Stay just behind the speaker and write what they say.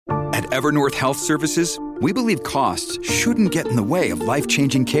Evernorth Health Services, we believe costs shouldn't get in the way of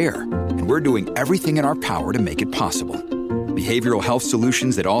life-changing care, and we're doing everything in our power to make it possible. Behavioral health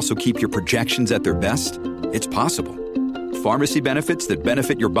solutions that also keep your projections at their best? It's possible. Pharmacy benefits that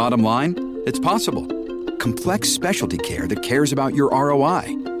benefit your bottom line? It's possible. Complex specialty care that cares about your ROI?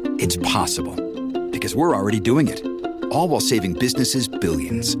 It's possible. Because we're already doing it. All while saving businesses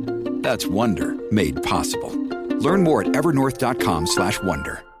billions. That's Wonder made possible. Learn more at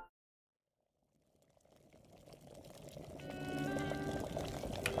evernorth.com/wonder.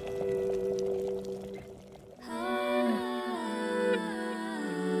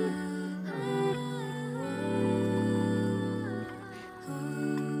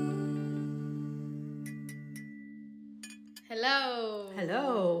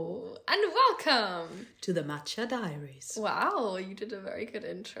 Hello. And welcome To the Matcha Diaries. Wow, you did a very good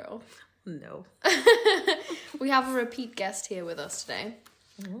intro. No. We have a repeat guest here with us today.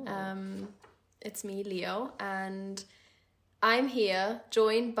 Oh. It's me, Leo, and I'm here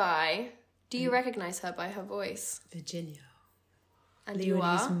joined by, do you recognize her by her voice? Virginia. And Leo you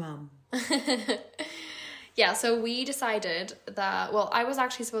and his are? mum. Yeah, so we decided that, well, I was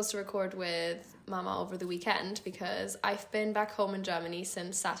actually supposed to record with Mama over the weekend because I've been back home in Germany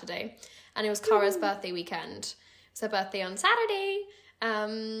since Saturday, and it was Kara's birthday weekend. It was her birthday on Saturday,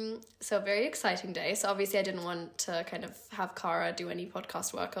 so a very exciting day. So obviously I didn't want to kind of have Kara do any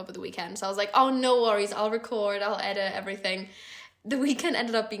podcast work over the weekend. So I was like, oh, no worries, I'll record, I'll edit everything. The weekend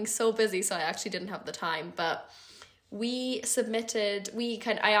ended up being so busy, so I actually didn't have the time, but I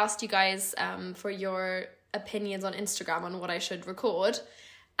asked you guys for your opinions on Instagram on what I should record,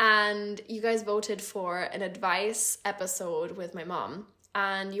 and you guys voted for an advice episode with my mom,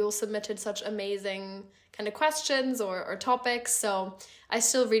 and you all submitted such amazing kind of questions or topics, so I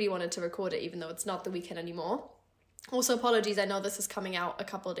still really wanted to record it even though it's not the weekend anymore. Also, apologies, I know this is coming out a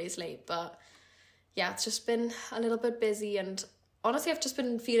couple of days late, but yeah, it's just been a little bit busy, and honestly I've just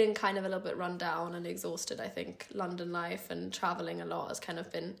been feeling kind of a little bit run down and exhausted. I think London life and traveling a lot has kind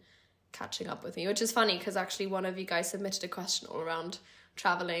of been catching up with me, which is funny because actually one of you guys submitted a question all around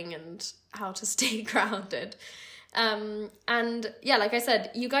traveling and how to stay grounded. And yeah, like I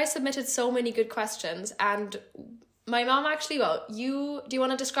said, you guys submitted so many good questions, and my mom actually, do you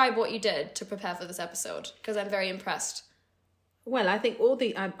want to describe what you did to prepare for this episode? Because I'm very impressed. Well, I think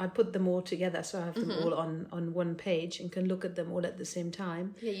I put them all together, so I have them all on one page and can look at them all at the same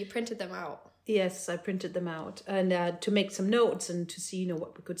time. Yeah, you printed them out. Yes, I printed them out, and to make some notes and to see,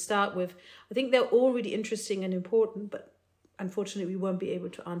 what we could start with. I think they're all really interesting and important, but unfortunately we won't be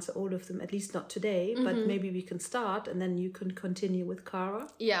able to answer all of them, at least not today, but maybe we can start and then you can continue with Kara.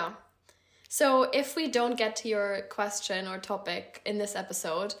 Yeah. So if we don't get to your question or topic in this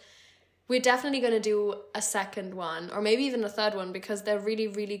episode, we're definitely going to do a second one or maybe even a third one because they're really,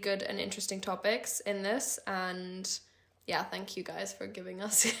 really good and interesting topics in this. And yeah, thank you guys for giving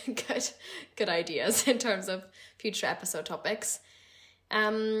us good ideas in terms of future episode topics.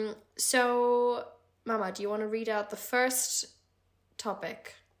 So, Mama, do you want to read out the first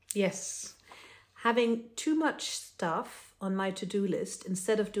topic? Yes. Having too much stuff on my to-do list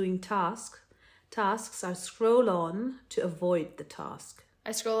instead of doing tasks, I scroll on to avoid the task.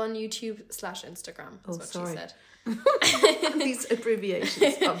 I scroll on YouTube/Instagram. That's what sorry. she said. These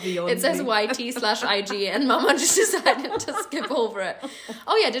abbreviations are beyond It says me. YT/IG and Mama just decided to skip over it.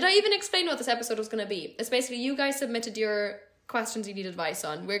 Oh yeah, did I even explain what this episode was going to be? It's basically you guys submitted your questions you need advice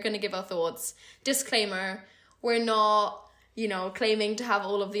on. We're going to give our thoughts. Disclaimer, we're not, claiming to have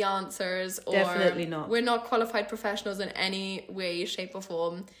all of the answers. Or definitely not. We're not qualified professionals in any way, shape or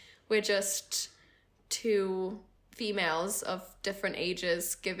form. We're just two females of different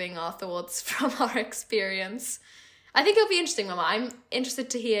ages giving our thoughts from our experience. I think it'll be interesting, Mama. I'm interested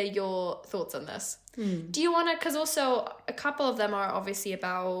to hear your thoughts on this. Do you want to, because also a couple of them are obviously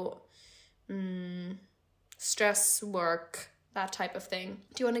about stress, work, that type of thing.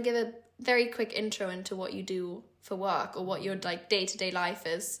 Do you want to give a very quick intro into what you do for work or what your day-to-day life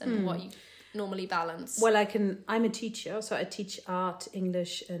is and what you normally balance? Well, I'm a teacher, so I teach art,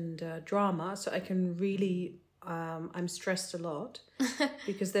 English and drama, so I can really I'm stressed a lot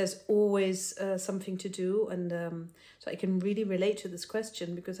because there's always something to do, and so I can really relate to this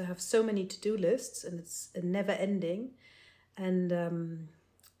question because I have so many to-do lists and it's never ending, and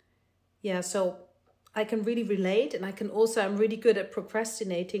so I can really relate, and I'm really good at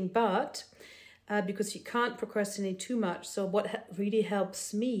procrastinating, but because you can't procrastinate too much. So what really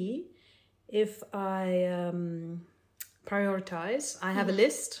helps me if I prioritize, I have a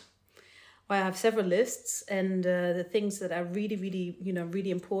list I have several lists, and the things that are really, really,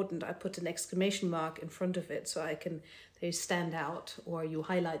 really important, I put an exclamation mark in front of it so they stand out, or you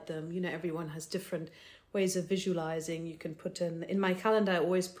highlight them. Everyone has different ways of visualizing. You can put in my calendar, I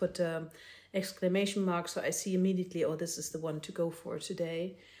always put exclamation mark so I see immediately, oh, this is the one to go for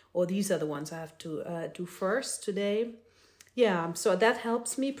today, or these are the ones I have to do first today. Yeah, so that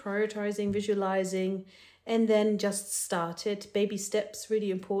helps me prioritizing, visualizing, and then just start it. Baby steps,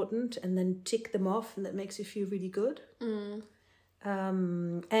 really important, and then tick them off, and that makes you feel really good.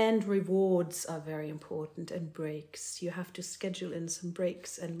 And rewards are very important, and breaks. You have to schedule in some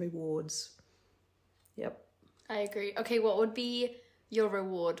breaks and rewards. Yep. I agree. Okay, what would be your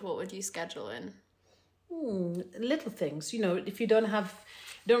reward? What would you schedule in? Little things. If you don't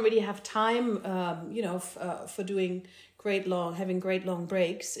really have time, for doing having great long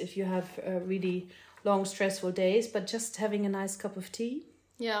breaks, if you have really long stressful days, but just having a nice cup of tea.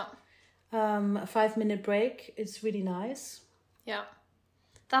 Yeah. A 5-minute break is really nice. Yeah.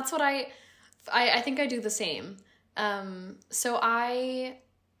 That's what I think I do the same. So I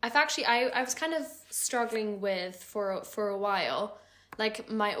was kind of struggling with for a while, like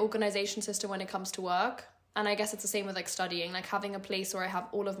my organization system when it comes to work. And I guess it's the same with like studying, like having a place where I have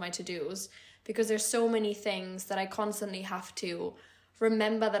all of my to-dos, because there's so many things that I constantly have to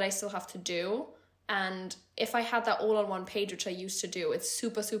remember that I still have to do. And if I had that all on one page, which I used to do, it's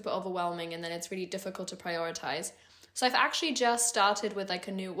super, super overwhelming. And then it's really difficult to prioritize. So I've actually just started with like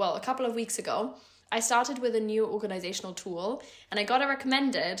a couple of weeks ago, I started with a new organizational tool, and I got it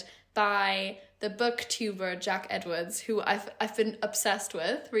recommended by the booktuber Jack Edwards, who I've been obsessed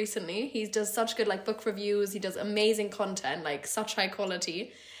with recently. He does such good like book reviews. He does amazing content, like such high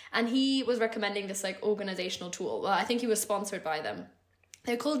quality. And he was recommending this like organizational tool. Well, I think he was sponsored by them.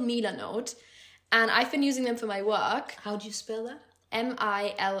 They're called Milanote. And I've been using them for my work. How do you spell that?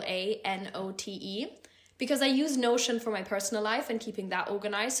 Milanote. Because I use Notion for my personal life and keeping that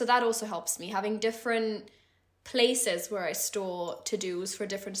organized. So that also helps me, having different places where I store to-dos for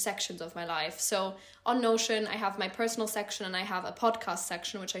different sections of my life. So on Notion, I have my personal section and I have a podcast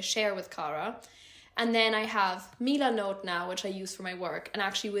section, which I share with Cara. And then I have Milanote now, which I use for my work. And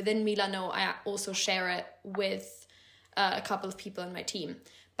actually within Milanote, I also share it with a couple of people in my team.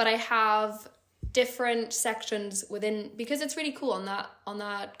 But I have different sections within, because it's really cool on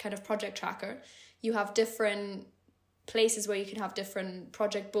that kind of project tracker. You have different places where you can have different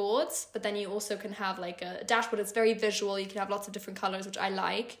project boards, but then you also can have like a dashboard. It's very visual. You can have lots of different colors, which I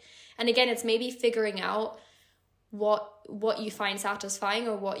like. And again, it's maybe figuring out what you find satisfying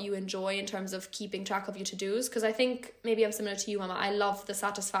or what you enjoy in terms of keeping track of your to-dos. Because I think maybe I'm similar to you, Mama. I love the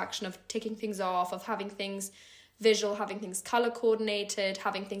satisfaction of ticking things off, of having things visual, having things color coordinated,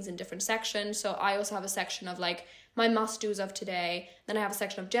 having things in different sections. So I also have a section of like my must-dos of today. Then I have a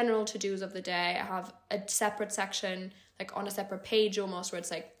section of general to-dos of the day. I have a separate section, like on a separate page almost, where it's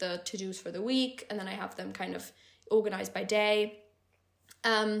like the to-dos for the week. And then I have them kind of organized by day.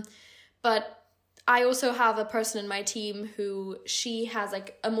 But I also have a person in my team who she has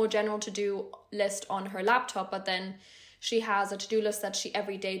like a more general to-do list on her laptop, but then she has a to-do list that she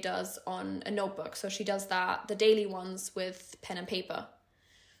every day does on a notebook. So she does that, the daily ones, with pen and paper.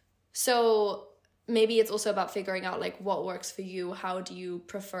 So maybe it's also about figuring out like what works for you. How do you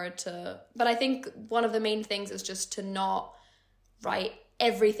prefer to... But I think one of the main things is just to not write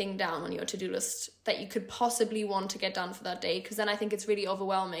everything down on your to-do list that you could possibly want to get done for that day, because then I think it's really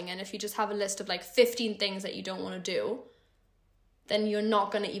overwhelming. And if you just have a list of like 15 things that you don't want to do, then you're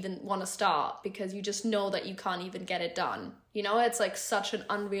not going to even want to start, because you just know that you can't even get it done. You know, it's like such an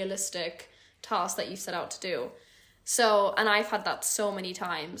unrealistic task that you set out to do. So, and I've had that so many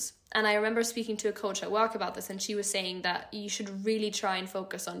times. And I remember speaking to a coach at work about this, and she was saying that you should really try and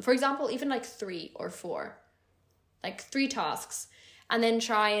focus on, for example, even like 3 or 4, like 3 tasks, and then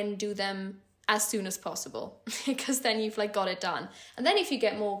try and do them as soon as possible, because then you've like got it done. And then if you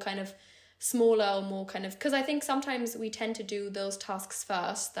get more kind of smaller or more kind of, because I think sometimes we tend to do those tasks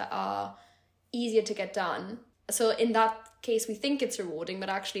first that are easier to get done. So in that case, we think it's rewarding, but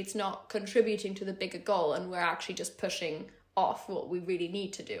actually it's not contributing to the bigger goal, and we're actually just pushing off what we really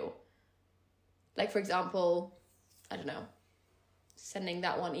need to do. Like, for example, I don't know, sending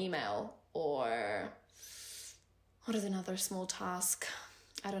that one email, or what is another small task?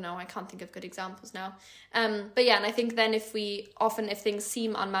 I don't know, I can't think of good examples now. But yeah, and I think then if things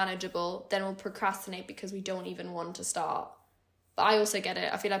seem unmanageable, then we'll procrastinate because we don't even want to start. But I also get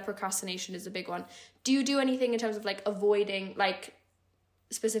it. I feel like procrastination is a big one. Do you do anything in terms of like avoiding, like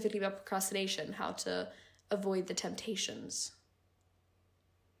specifically about procrastination, how to avoid the temptations?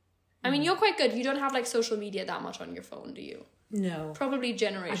 I mean, you're quite good. You don't have like social media that much on your phone, do you? No. Probably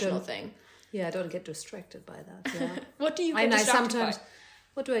generational thing. Yeah, I don't get distracted by that. Yeah. What do you get distracted by?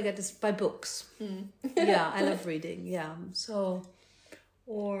 What do I get by books? Yeah, I love reading. Yeah, so,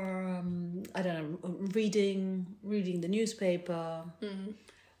 or I don't know, reading the newspaper.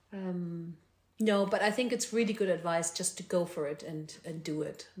 No, but I think it's really good advice just to go for it and do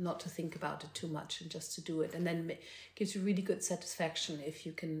it, not to think about it too much and just to do it. And then it gives you really good satisfaction if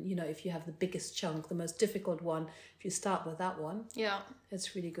you can, if you have the biggest chunk, the most difficult one, if you start with that one. Yeah.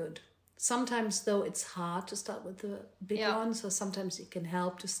 It's really good. Sometimes, though, it's hard to start with the big one. So sometimes it can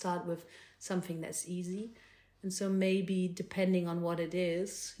help to start with something that's easy. And so maybe depending on what it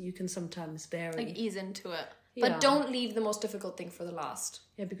is, you can sometimes vary. Like ease into it. But don't leave the most difficult thing for the last.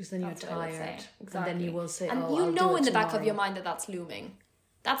 Yeah, because then you're tired. Exactly. And then you will say, and you know in the back of your mind that that's looming.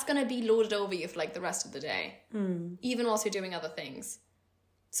 That's going to be loaded over you for like the rest of the day. Even whilst you're doing other things.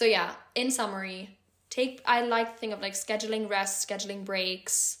 So yeah, in summary, I like the thing of like scheduling rest, scheduling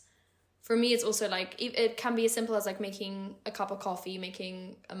breaks. For me, it's also like, it can be as simple as like making a cup of coffee,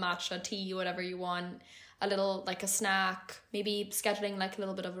 making a matcha tea, whatever you want. A little, like a snack, maybe scheduling like a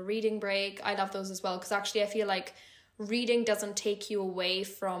little bit of a reading break. I love those as well, because actually I feel like reading doesn't take you away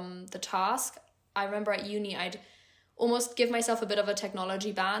from the task. I remember at uni, I'd almost give myself a bit of a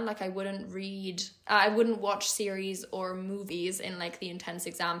technology ban. Like I wouldn't watch series or movies in like the intense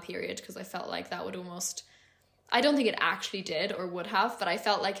exam period, because I felt like that would almost, I don't think it actually did or would have, but I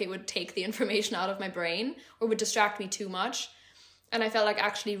felt like it would take the information out of my brain or would distract me too much. And I felt like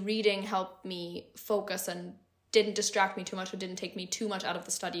actually reading helped me focus and didn't distract me too much or didn't take me too much out of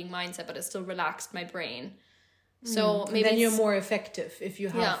the studying mindset, but it still relaxed my brain. So maybe then you're more effective if you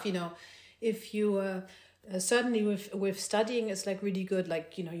have, if you certainly with studying, it's like really good.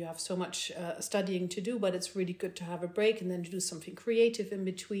 Like, you have so much studying to do, but it's really good to have a break and then to do something creative in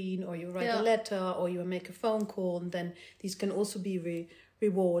between, or you write a letter, or you make a phone call, and then these can also be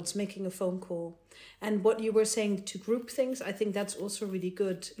rewards, making a phone call. And what you were saying to group things, I think that's also really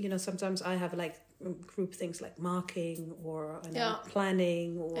good. Sometimes I have like group things like marking or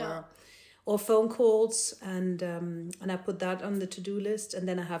planning or phone calls, and I put that on the to-do list, and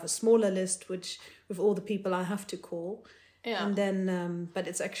then I have a smaller list which with all the people I have to call. And then but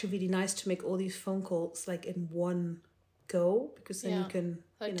it's actually really nice to make all these phone calls like in one go, because then you can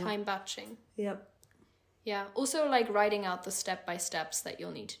time batching. Yep. Yeah, also like writing out the step-by-steps that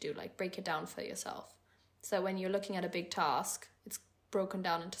you'll need to do, like break it down for yourself. So when you're looking at a big task, it's broken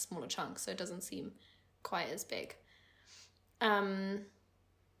down into smaller chunks, so it doesn't seem quite as big.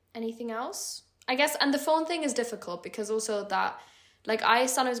 Anything else? I guess, and the phone thing is difficult because also that, like I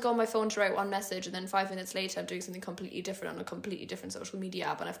sometimes go on my phone to write one message and then 5 minutes later I'm doing something completely different on a completely different social media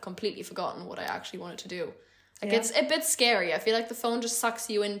app and I've completely forgotten what I actually wanted to do. Like it's a bit scary. I feel like the phone just sucks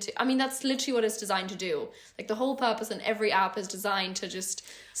you into, I mean, that's literally what it's designed to do. Like the whole purpose in every app is designed to just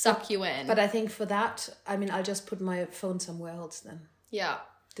suck you in. But I think for that, I mean, I'll just put my phone somewhere else then. Yeah.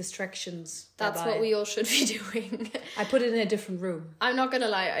 Distractions. That's what we all should be doing. I put it in a different room. I'm not going to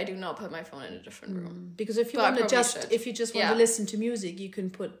lie, I do not put my phone in a different room. Because if you want to just want to listen to music, you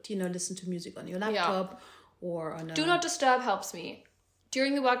can put, listen to music on your laptop or on a... Do not disturb helps me.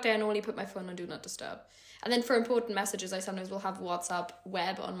 During the workday, I normally put my phone on do not disturb. And then for important messages, I sometimes will have WhatsApp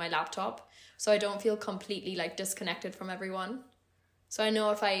web on my laptop, so I don't feel completely like disconnected from everyone. So I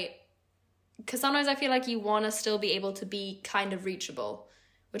know because sometimes I feel like you want to still be able to be kind of reachable,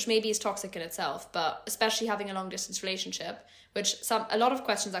 which maybe is toxic in itself, but especially having a long distance relationship, which a lot of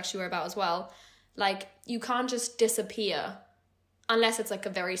questions actually were about as well. Like you can't just disappear unless it's like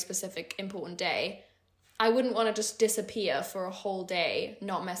a very specific important day. I wouldn't want to just disappear for a whole day,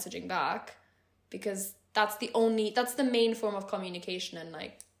 not messaging back, because that's the main form of communication and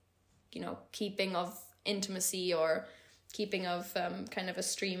like, keeping of intimacy or keeping of kind of a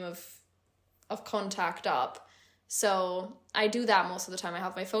stream of contact up. So I do that most of the time. I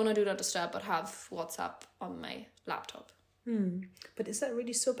have my phone on do not disturb, but have WhatsApp on my laptop. But is that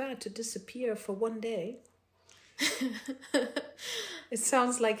really so bad to disappear for one day? It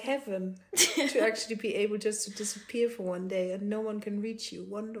sounds like heaven to actually be able just to disappear for one day and no one can reach you.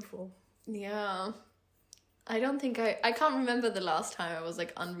 Wonderful. Yeah. I don't think I can't remember the last time I was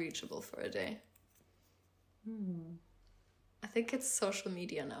like unreachable for a day. I think it's social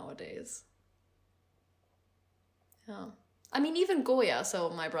media nowadays. Yeah. I mean, even Goya, so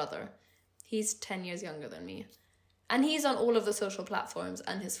my brother, he's 10 years younger than me. And he's on all of the social platforms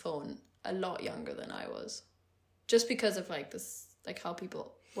and his phone a lot younger than I was. Just because of like this, like how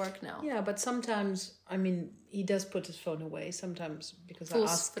people work now. Yeah, but sometimes, I mean, he does put his phone away sometimes because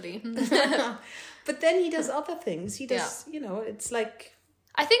forcefully. I ask. But then he does other things. He does, it's like...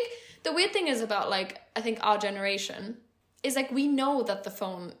 I think the weird thing is about like, I think our generation, is like, we know that the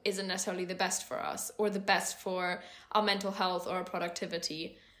phone isn't necessarily the best for us or the best for our mental health or our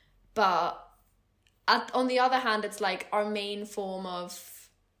productivity. But on the other hand, it's like our main form of,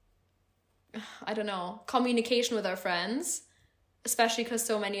 I don't know, communication with our friends, especially because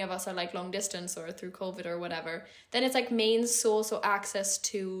so many of us are like long distance or through COVID or whatever. Then it's like main source of access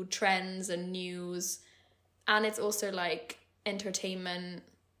to trends and news. And it's also like entertainment,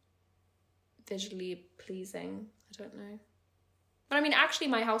 visually pleasing. I don't know. But I mean, actually,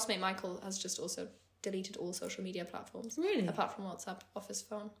 my housemate Michael has just also deleted all social media platforms. Really? Apart from WhatsApp, off his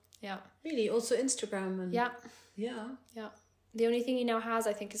phone. Yeah. Really? Also Instagram and... Yeah. Yeah. Yeah. The only thing he now has,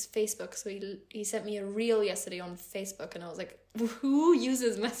 I think, is Facebook. So he sent me a reel yesterday on Facebook, and I was like, who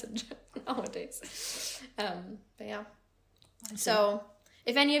uses Messenger nowadays? But yeah. So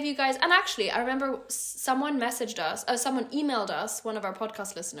if any of you guys... And actually, I remember someone messaged us, someone emailed us, one of our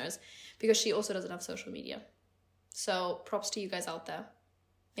podcast listeners, because she also doesn't have social media. So props to you guys out there.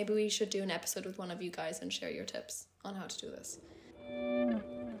 Maybe we should do an episode with one of you guys and share your tips on how to do this.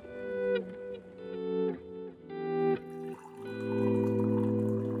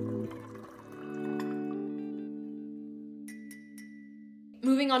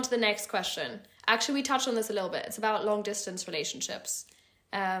 Moving on to the next question. Actually, we touched on this a little bit. It's about long distance relationships.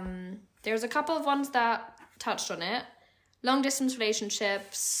 There's a couple of ones that touched on it. Long distance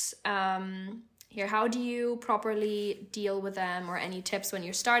relationships, here, how do you properly deal with them, or any tips when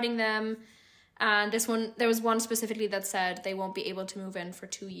you're starting them? And this one, there was one specifically that said they won't be able to move in for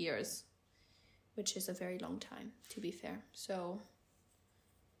 2 years, which is a very long time, to be fair. So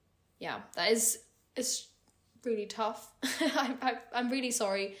yeah, that is, it's really tough. I'm really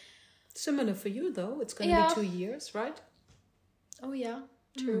sorry. Similar for you, though. It's going to be 2 years, right? Oh, yeah.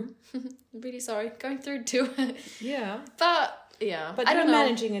 True. I'm really sorry. Going through too. Yeah. But yeah. But you're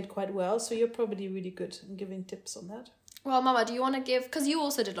managing it quite well, so you're probably really good in giving tips on that. Well, Mama, do you want to give... Because you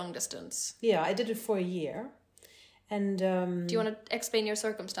also did long distance. Yeah, I did it for a year. And... do you want to explain your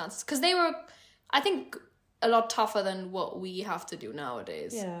circumstances? Because they were, I think, a lot tougher than what we have to do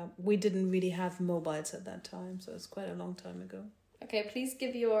nowadays. Yeah, we didn't really have mobiles at that time, so it's quite a long time ago. Okay, please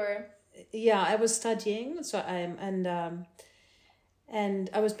give your... Yeah, I was studying, so and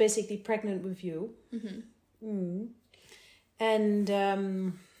I was basically pregnant with you. Mm-hmm. Mm. And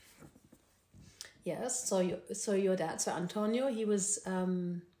yes, so your dad, so Antonio, he was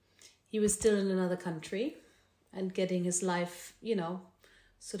still in another country and getting his life,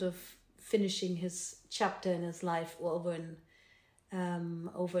 sort of finishing his chapter in his life over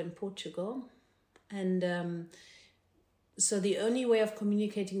in Portugal. And so the only way of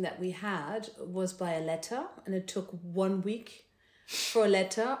communicating that we had was by a letter, and it took 1 week for a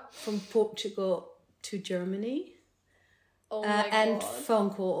letter from Portugal to Germany. Oh my and God. phone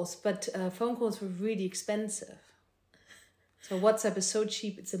calls, but phone calls were really expensive. So WhatsApp is so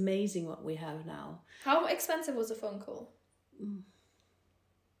cheap, it's amazing what we have now. How expensive was a phone call?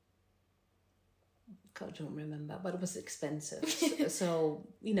 I don't remember, but it was expensive. So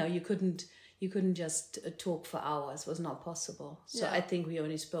you couldn't just talk for hours. It was not possible. So yeah. I think we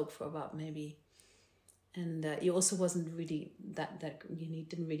only spoke for about maybe, and you also wasn't really that you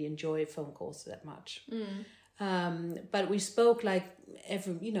didn't really enjoy phone calls that much. But we spoke like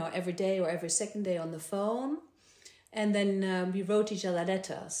every day or every second day on the phone, and then we wrote each other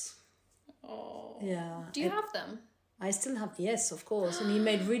letters. Oh, yeah. Do you have them? I still have, yes, of course. And he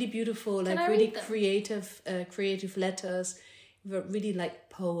made really beautiful, like really creative letters. Really like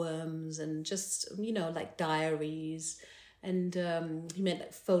poems and just like diaries, and he made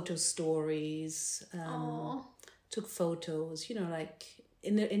like photo stories. Took photos, like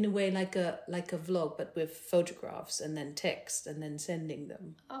in a way like a vlog, but with photographs and then text and then sending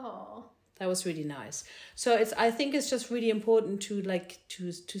them. Oh, that was really nice. So I think it's just really important to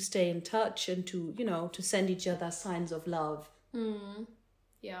to stay in touch and to to send each other signs of love.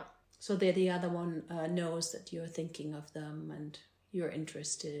 Yeah. So the other one knows that you're thinking of them and you're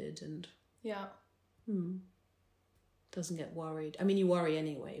interested, and doesn't get worried. I mean, you worry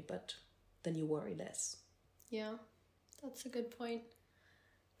anyway, but then you worry less. Yeah, that's a good point.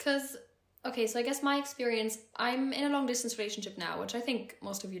 Because, okay, so I guess my experience, I'm in a long distance relationship now, which I think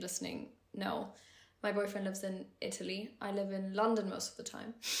most of you listening know. My boyfriend lives in Italy. I live in London most of the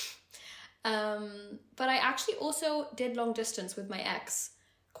time. But I actually also did long distance with my ex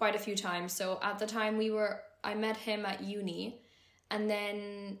quite a few times. So at the time I met him at uni, and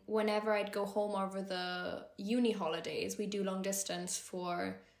then whenever I'd go home over the uni holidays, we do long distance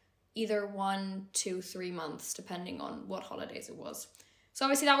for either 1, 2, 3 months, depending on what holidays it was. So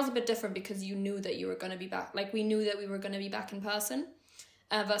obviously that was a bit different because you knew that you were going to be back. Like, we knew that we were going to be back in person.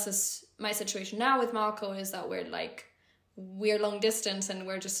 Versus my situation now with Marco is that we're like we're long distance and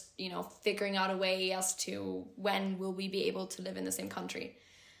we're just, you know, figuring out a way as to when will we be able to live in the same country.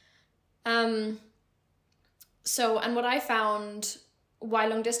 So, and what I found why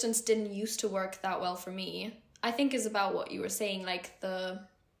long distance didn't used to work that well for me, I think is about what you were saying, like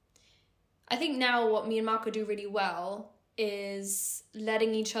I think now what me and Marco do really well is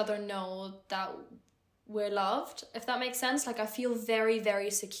letting each other know that we're loved, if that makes sense. Like, I feel very,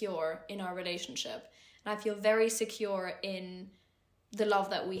 very secure in our relationship, and I feel very secure in the love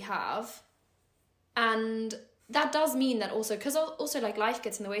that we have. And that does mean that also, because also like life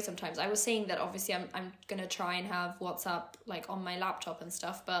gets in the way sometimes. I was saying that obviously I'm gonna try and have WhatsApp like on my laptop and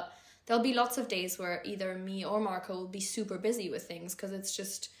stuff, but there'll be lots of days where either me or Marco will be super busy with things, because it's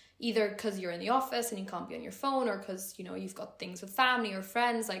just either because you're in the office and you can't be on your phone, or because, you know, you've got things with family or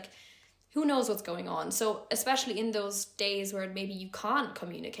friends, like who knows what's going on. So especially in those days where maybe you can't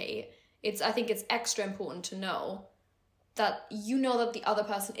communicate, I think it's extra important to know that you know that the other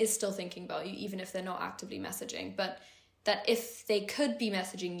person is still thinking about you, even if they're not actively messaging, but that if they could be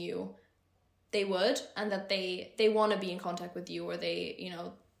messaging you, they would, and that they want to be in contact with you, or they, you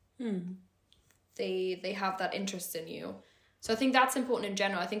know, they have that interest in you. So I think that's important in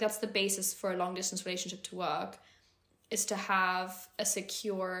general. I think that's the basis for a long distance relationship to work, is to have a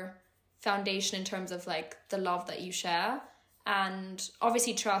secure foundation in terms of like the love that you share, and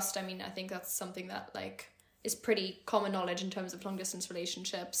obviously trust. I mean, I think that's something that like is pretty common knowledge in terms of long distance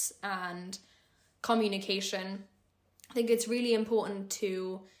relationships, and communication. I think it's really important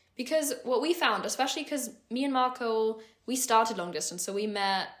because what we found, especially because me and Marco, we started long distance, so we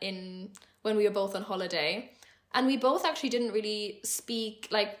met when we were both on holiday, and we both actually didn't really speak,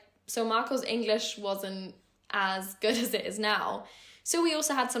 like, so Marco's English wasn't as good as it is now. So we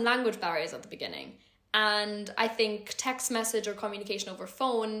also had some language barriers at the beginning. And I think text message or communication over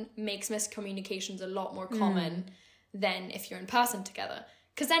phone makes miscommunications a lot more common than if you're in person together.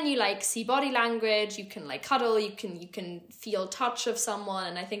 Because then you like see body language, you can like cuddle, you can feel touch of someone.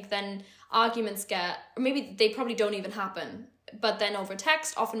 And I think then arguments or maybe they probably don't even happen. But then over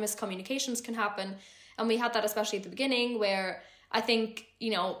text, often miscommunications can happen. And we had that especially at the beginning, where I think,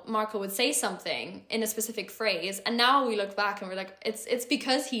 you know, Marco would say something in a specific phrase, and now we look back and we're like, it's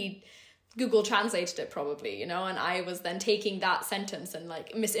because he Google translated it probably, you know, and I was then taking that sentence and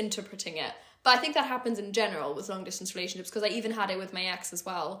like misinterpreting it. But I think that happens in general with long distance relationships, because I even had it with my ex as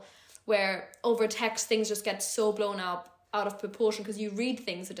well, where over text things just get so blown up out of proportion because you read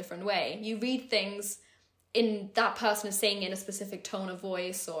things a different way. You read things in that person is saying in a specific tone of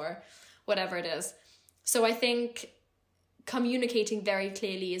voice or whatever it is. So I think communicating very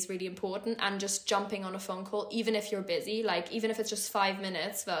clearly is really important, and just jumping on a phone call, even if you're busy, like even if it's just 5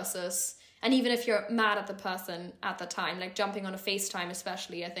 minutes versus, and even if you're mad at the person at the time, like jumping on a FaceTime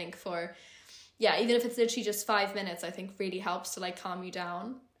especially, I think even if it's literally just 5 minutes, I think really helps to like calm you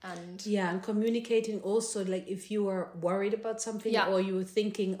down. And and communicating also, like if you are worried about something or you were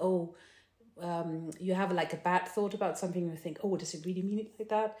thinking, you have like a bad thought about something, you think, does it really mean it like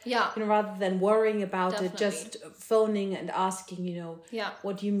that? Yeah. You know, rather than worrying about Definitely. it, just phoning and asking, you know,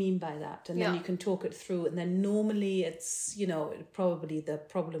 what do you mean by that? And then you can talk it through. And then normally it's, you know, probably the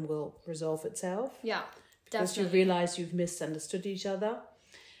problem will resolve itself. Yeah, because definitely. you realize you've misunderstood each other.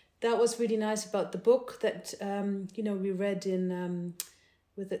 That was really nice about the book that, we read in...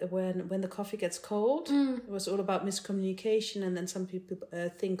 with it, when the coffee gets cold. It was all about miscommunication, and then some people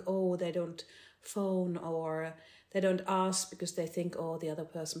think they don't phone or they don't ask because they think the other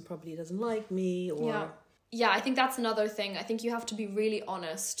person probably doesn't like me, or I think that's another thing. I think you have to be really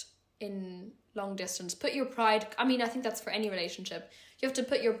honest in long distance. Put your pride, I mean, I think that's for any relationship, you have to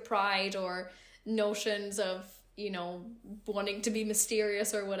put your pride or notions of, you know, wanting to be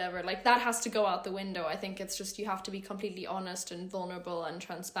mysterious or whatever, like that has to go out the window. I think it's just, you have to be completely honest and vulnerable and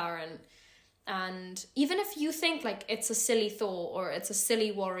transparent. And even if you think like it's a silly thought or it's a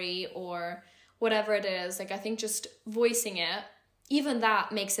silly worry or whatever it is, like I think just voicing it, even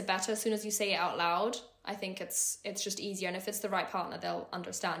that makes it better. As soon as you say it out loud, I think it's just easier. And if it's the right partner, they'll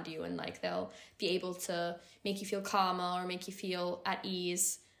understand you and like they'll be able to make you feel calmer or make you feel at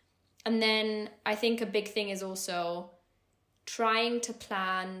ease. And then I think a big thing is also trying to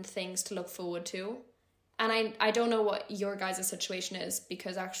plan things to look forward to. And I don't know what your guys' situation is,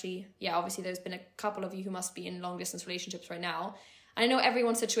 because actually, obviously there's been a couple of you who must be in long distance relationships right now. And I know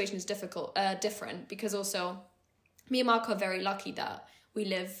everyone's situation is different, because also me and Marco are very lucky that we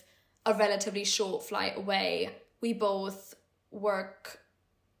live a relatively short flight away. We both work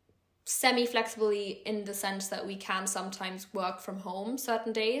semi-flexibly in the sense that we can sometimes work from home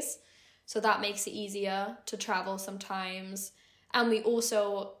certain days. So that makes it easier to travel sometimes. And we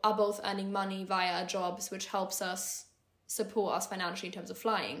also are both earning money via our jobs, which helps us support us financially in terms of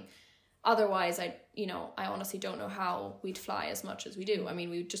flying. Otherwise, I honestly don't know how we'd fly as much as we do. I mean,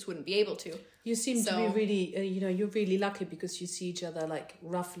 we just wouldn't be able to. You seem to be really, you're really lucky because you see each other like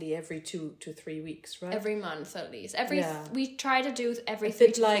roughly every 2 to 3 weeks, right? Every month at least. We try to do every a 3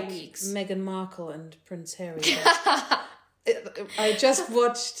 bit to like 4 weeks. Meghan Markle and Prince Harry. I just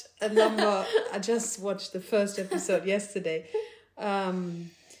watched the first episode yesterday.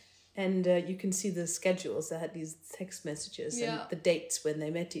 And you can see the schedules. They had these text messages and the dates when they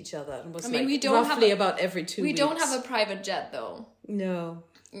met each other. And was we don't roughly about every 2 weeks. We don't have a private jet though. No.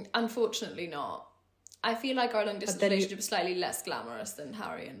 Unfortunately not. I feel like our long distance relationship is slightly less glamorous than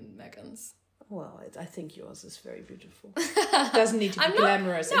Harry and Meghan's. Well, I think yours is very beautiful. It doesn't need to be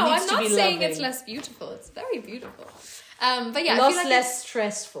glamorous. No, it needs I'm not to be saying loving. it's less beautiful. It's very beautiful. But yeah, I feel like less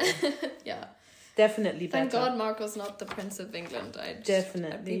stressful. Yeah. Definitely better. Thank God Marco's not the Prince of England.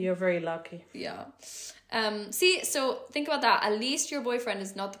 Definitely. You're very lucky. Yeah. So think about that. At least your boyfriend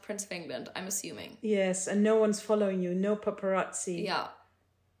is not the Prince of England, I'm assuming. Yes, and no one's following you. No paparazzi. Yeah.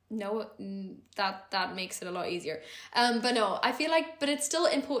 No, that makes it a lot easier. But no, I feel like, but it's still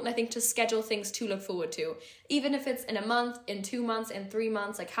important, I think, to schedule things to look forward to. Even if it's in a month, in 2 months, in 3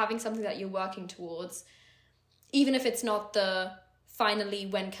 months, like having something that you're working towards, even if it's not the finally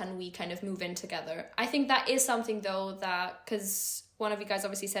when can we kind of move in together. I think that is something though that, because one of you guys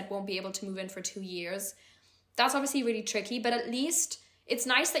obviously said won't be able to move in for 2 years. That's obviously really tricky, but at least it's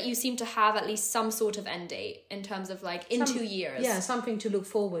nice that you seem to have at least some sort of end date in terms of like in 2 years. Yeah, something to look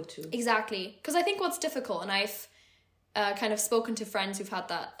forward to. Exactly. Because I think what's difficult, and I've kind of spoken to friends who've had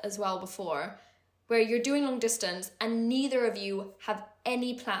that as well before, where you're doing long distance and neither of you have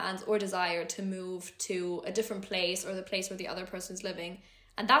any plans or desire to move to a different place or the place where the other person's living.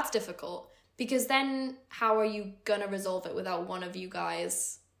 And that's difficult because then how are you going to resolve it without one of you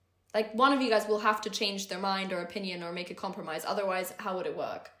guys? Like one of you guys will have to change their mind or opinion or make a compromise. Otherwise, how would it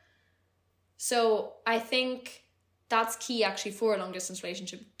work? So I think that's key actually for a long distance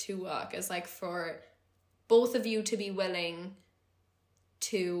relationship to work, is like for both of you to be willing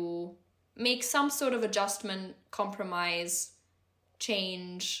to make some sort of adjustment, compromise,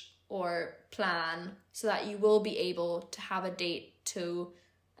 change, or plan so that you will be able to have a date to,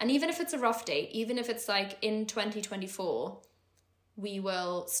 and even if it's a rough date, even if it's like in 2024, we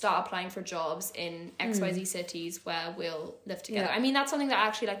will start applying for jobs in XYZ cities where we'll live together. Yeah. I mean, that's something that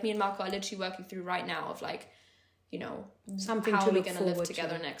actually like me and Marco are literally working through right now of like, you know, something how to are we look going to live forward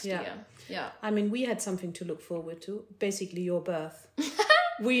together to. next year. Yeah. I mean, we had something to look forward to, basically your birth.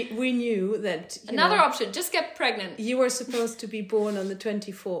 We knew that another option, just get pregnant. You were supposed to be born on the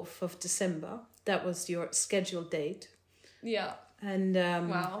 24th of December. That was your scheduled date. Yeah. And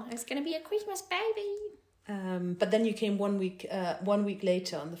wow, it's gonna be a Christmas baby. But then you came 1 week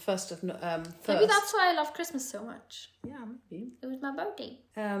later on the 1st of maybe that's why I love Christmas so much. Yeah, maybe it was my birthday.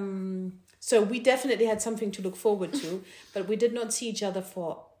 So we definitely had something to look forward to, but we did not see each other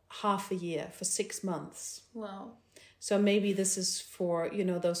for half a year, for 6 months. Wow. So maybe this is for,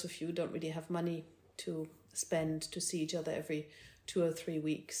 those of you who don't really have money to spend to see each other every 2 or 3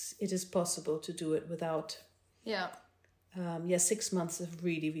 weeks. It is possible to do it without. Yeah. 6 months is a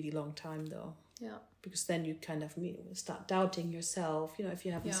really, really long time though. Yeah. Because then you kind of start doubting yourself, if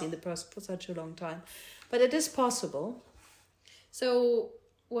you haven't seen the person for such a long time. But it is possible. So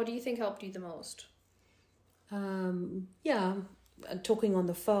what do you think helped you the most? Talking on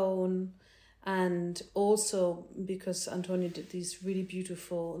the phone. And also because Antonio did these really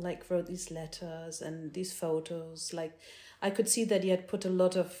beautiful, wrote these letters and these photos. I could see that he had put a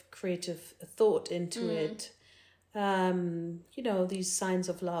lot of creative thought into it. These signs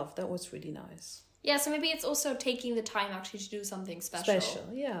of love. That was really nice. Yeah, so maybe it's also taking the time actually to do something special.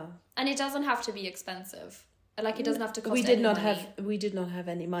 Special, yeah. And it doesn't have to be expensive. It doesn't have to cost We did not have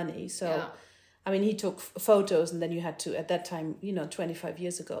any money, so... Yeah. I mean, he took photos and then you had to, at that time, 25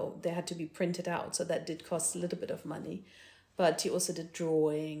 years ago, they had to be printed out. So that did cost a little bit of money. But he also did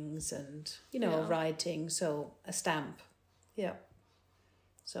drawings and, writing. So a stamp. Yeah.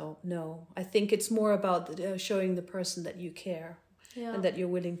 So, no, I think it's more about showing the person that you care and that you're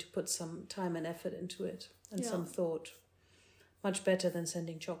willing to put some time and effort into it and some thought. Much better than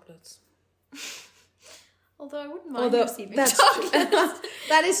sending chocolates. Although I wouldn't mind receiving chocolates.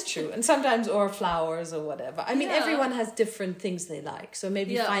 That is true. And sometimes, or flowers or whatever. I mean, everyone has different things they like. So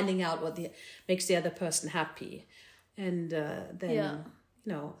maybe finding out what makes the other person happy. And then,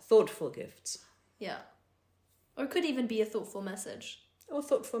 thoughtful gifts. Yeah. Or it could even be a thoughtful message. Or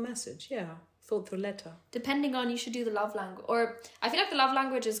thoughtful message, yeah. Thoughtful letter. Depending on, you should do the love language. Or I feel like the love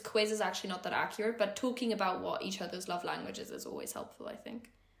languages quiz is actually not that accurate. But talking about what each other's love language is always helpful, I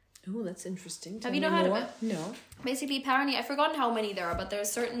think. Oh, that's interesting. Have you not heard of it? No. Basically, apparently, I've forgotten how many there are, but there are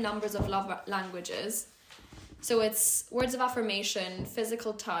certain numbers of love languages. So it's words of affirmation,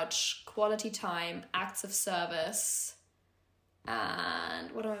 physical touch, quality time, acts of service,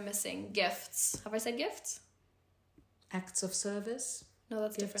 and what am I missing? Gifts. Have I said gifts? Acts of service? No,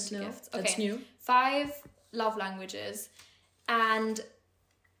 that's Gifts, different to no. gifts. That's new. 5 love languages. And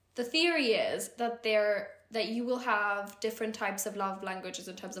the theory is that that you will have different types of love languages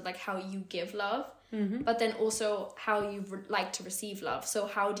in terms of like how you give love, but then also how you like to receive love. So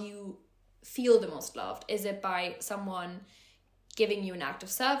how do you feel the most loved? Is it by someone giving you an act of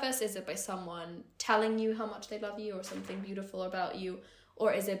service? Is it by someone telling you how much they love you or something beautiful about you?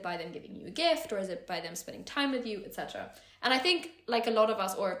 Or is it by them giving you a gift? Or is it by them spending time with you, etc.? And I think like a lot of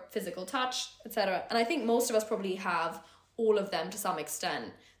us, or physical touch, etc. And I think most of us probably have all of them to some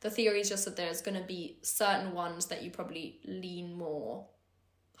extent. The theory is just that there's going to be certain ones that you probably lean more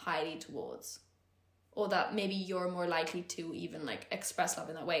highly towards, or that maybe you're more likely to even like express love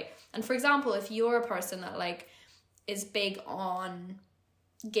in that way. And for example, if you're a person that like is big on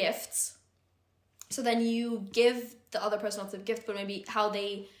gifts, so then you give the other person lots of gifts, but maybe how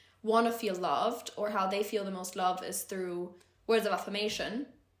they want to feel loved or how they feel the most love is through words of affirmation,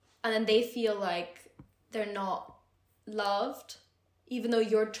 and then they feel like they're not loved even though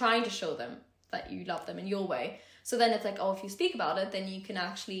you're trying to show them that you love them in your way. So then it's like, oh, if you speak about it, then you can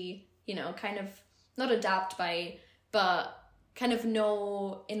actually, you know, kind of not adapt by, but kind of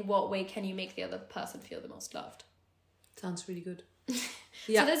know in what way can you make the other person feel the most loved. Sounds really good.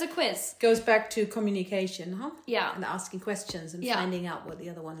 Yeah. So there's a quiz. Goes back to communication, huh? Yeah. And asking questions and finding out what the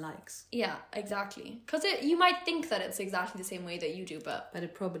other one likes. Yeah, exactly. Because you might think that it's exactly the same way that you do, but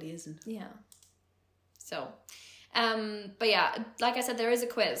it probably isn't. Yeah. So, but yeah, like I said, there is a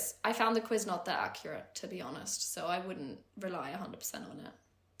quiz. I found the quiz not that accurate, to be honest. So I wouldn't rely 100% on it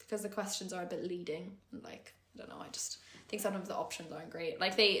because the questions are a bit leading. And like, I don't know, I just think sometimes the options aren't great.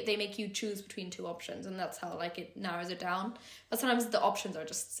 Like they make you choose between 2 options and that's how like it narrows it down. But sometimes the options are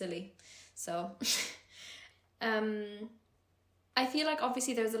just silly. So, I feel like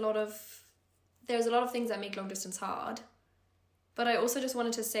obviously there's a lot of things that make long distance hard. But I also just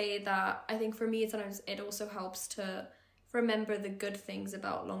wanted to say that I think for me, sometimes it also helps to remember the good things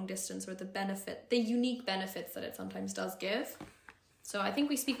about long distance or the unique benefits that it sometimes does give. So I think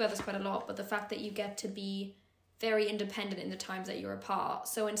we speak about this quite a lot, but the fact that you get to be very independent in the times that you're apart.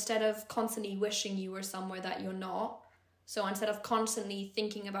 So instead of constantly wishing you were somewhere that you're not, so instead of constantly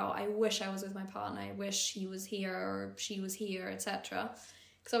thinking about, I wish I was with my partner, I wish he was here or she was here, etc.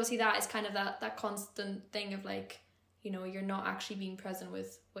 Because obviously that is kind of that constant thing of like, you know, you're not actually being present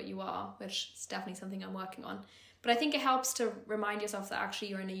with what you are, which is definitely something I'm working on. But I think it helps to remind yourself that actually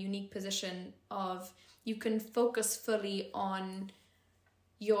you're in a unique position of you can focus fully on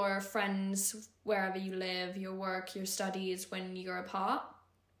your friends, wherever you live, your work, your studies when you're apart.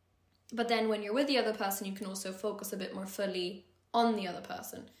 But then when you're with the other person, you can also focus a bit more fully on the other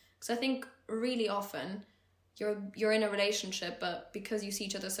person. Because I think really often you're in a relationship, but because you see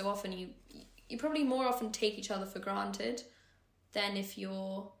each other so often, you probably more often take each other for granted than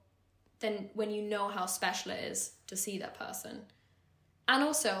when you know how special it is to see that person. And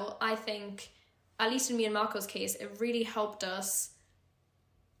also, I think, at least in me and Marco's case, it really helped us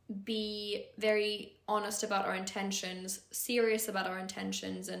be very honest about our intentions, serious about our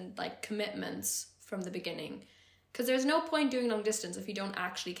intentions and like commitments from the beginning. Because there's no point doing long distance if you don't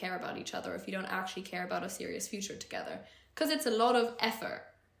actually care about each other, if you don't actually care about a serious future together. Because it's a lot of effort,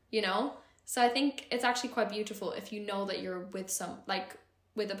 you know? So I think it's actually quite beautiful if you know that you're with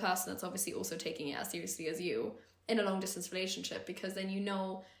a person that's obviously also taking it as seriously as you in a long distance relationship, because then you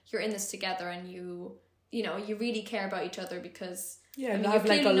know you're in this together and you really care about each other because you have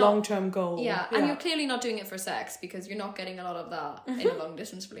like a long-term goal. Yeah, and you're clearly not doing it for sex because you're not getting a lot of that in a long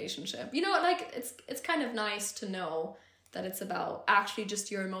distance relationship. You know, like it's kind of nice to know that it's about actually just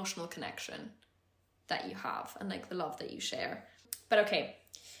your emotional connection that you have and like the love that you share. But okay,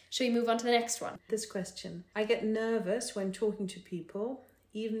 shall we move on to the next one? This question. I get nervous when talking to people,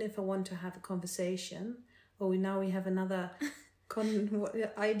 even if I want to have a conversation. Oh, now we have another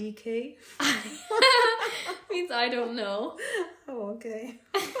IDK? Means I don't know. Oh, okay.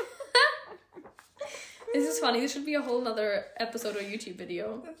 This is funny. This should be a whole nother episode or YouTube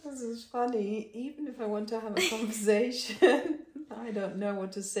video. This is funny. Even if I want to have a conversation, I don't know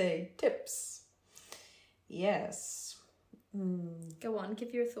what to say. Tips. Yes. Go on,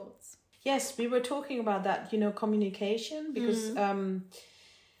 give your thoughts. Yes, we were talking about that, communication, because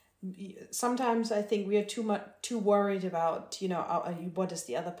sometimes I think we are too worried about, what is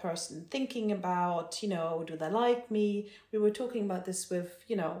the other person thinking about, do they like me? We were talking about this with,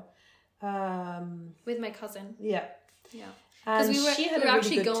 with my cousin. Yeah. Yeah. And Because we were really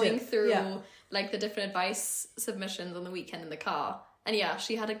actually good going tip. through Yeah. like the different advice submissions on the weekend in the car. And yeah,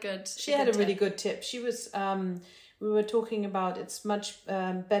 she had a good really good tip. She was, we were talking about it's much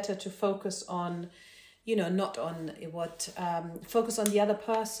better to focus on, not on focus on the other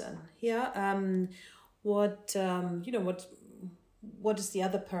person. Yeah. What is the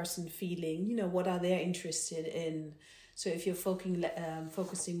other person feeling? What are they interested in? So if you're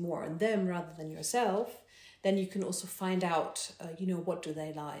focusing more on them rather than yourself, then you can also find out, what do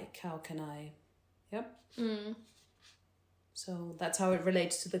they like? How can I, yeah. So that's how it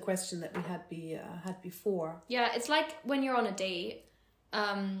relates to the question that we had before. Yeah, it's like when you're on a date,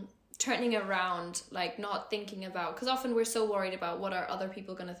 turning around, like not thinking about, because often we're so worried about what are other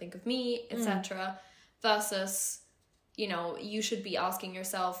people going to think of me, etc. Versus, you should be asking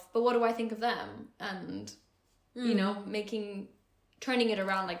yourself, but what do I think of them? And, turning it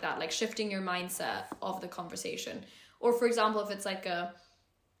around like that, like shifting your mindset of the conversation. Or for example, if it's like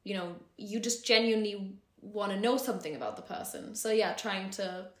you just genuinely want to know something about the person. So yeah, trying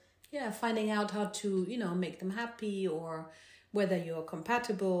to... Yeah, finding out how to, make them happy, or whether you're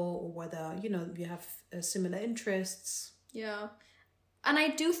compatible, or whether, you have similar interests. Yeah. And I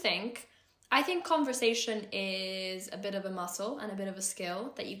think conversation is a bit of a muscle and a bit of a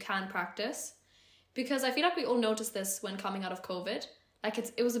skill that you can practice. Because I feel like we all noticed this when coming out of COVID. Like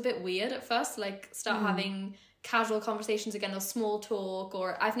it was a bit weird at first, like start having casual conversations again, or small talk,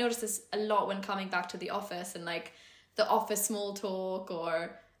 or I've noticed this a lot when coming back to the office, and like the office small talk,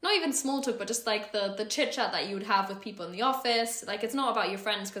 or not even small talk, but just like the chit chat that you would have with people in the office. Like it's not about your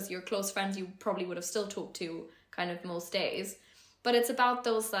friends, because your close friends you probably would have still talked to kind of most days, but it's about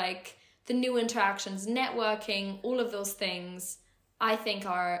those like the new interactions, networking, all of those things. I think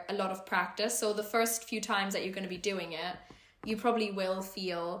are a lot of practice. So the first few times that you're going to be doing it, you probably will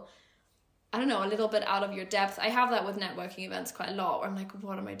feel, I don't know, a little bit out of your depth. I have that with networking events quite a lot, where I'm like,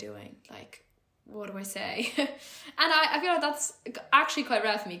 what am I doing? Like, what do I say? And I feel like that's actually quite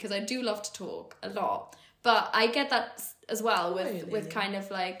rare for me, because I do love to talk a lot. But I get that as well with kind of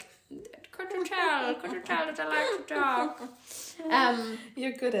like, could you tell that I like to talk?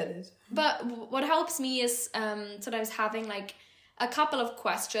 You're good at it. But what helps me is sometimes having like a couple of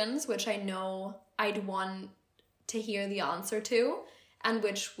questions which I know I'd want to hear the answer to, and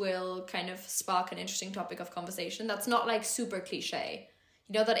which will kind of spark an interesting topic of conversation that's not like super cliche,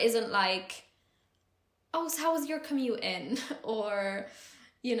 that isn't like, oh, so how was your commute in? Or,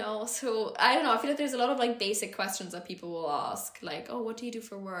 so I don't know, I feel like there's a lot of like basic questions that people will ask, like, oh, what do you do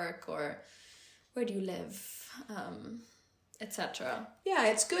for work? Or where do you live? Etc. Yeah,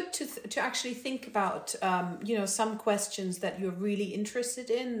 it's good to actually think about some questions that you're really interested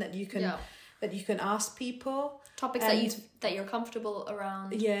in, that you can ask people, topics that you're comfortable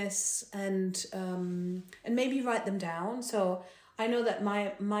around. Yes, and maybe write them down. So I know that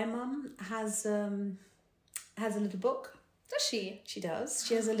my mum has a little book. Does she? She does.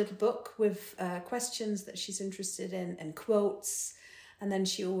 She has a little book with questions that she's interested in, and quotes, and then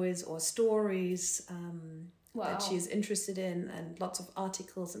she always, or stories. That she's interested in, and lots of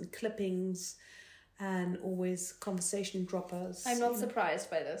articles and clippings, and always conversation droppers. I'm not surprised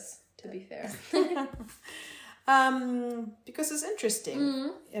by this, to be fair. Because it's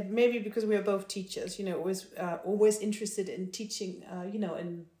interesting. Maybe because we are both teachers, always interested in teaching,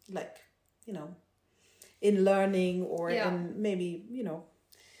 in learning, or in maybe,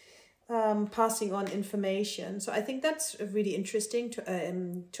 passing on information. So I think that's really interesting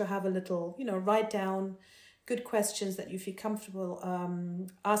to have a little, write down good questions that you feel comfortable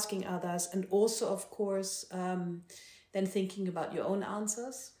asking others, and also, of course, then thinking about your own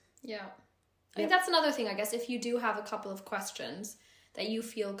answers. Yeah. I think that's another thing, I guess, if you do have a couple of questions that you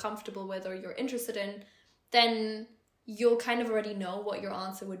feel comfortable with or you're interested in, then you'll kind of already know what your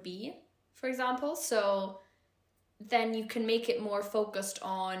answer would be, for example. So then you can make it more focused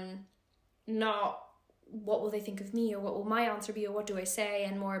on not what will they think of me, or what will my answer be, or what do I say,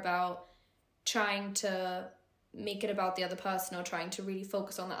 and more about trying to make it about the other person, or trying to really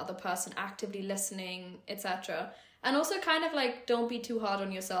focus on the other person, actively listening, etc. And also kind of like, don't be too hard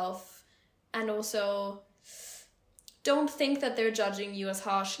on yourself, and also don't think that they're judging you as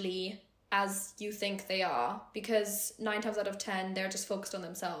harshly as you think they are, because 9 times out of 10 they're just focused on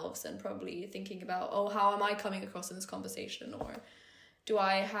themselves and probably thinking about, oh, how am I coming across in this conversation, or do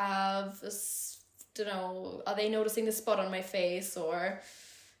I have this, are they noticing the spot on my face, or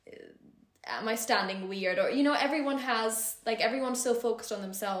am I standing weird? Or, everyone's so focused on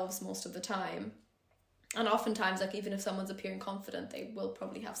themselves most of the time. And oftentimes, like, even if someone's appearing confident, they will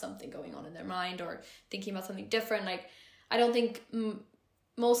probably have something going on in their mind or thinking about something different. Like, I don't think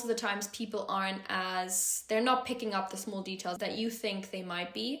most of the times people they're not picking up the small details that you think they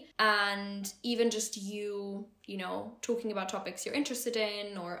might be. And even just you know, talking about topics you're interested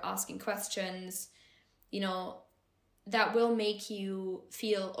in or asking questions, you know, that will make you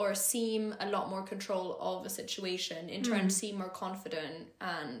feel or seem a lot more control of a situation, in turn seem more confident.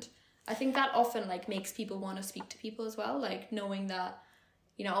 And I think that often, like, makes people want to speak to people as well, like, knowing that,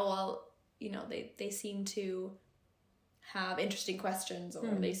 you know, oh, well, you know, they seem to have interesting questions, or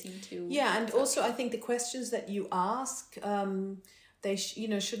they seem to... Yeah, and also I think the questions that you ask, they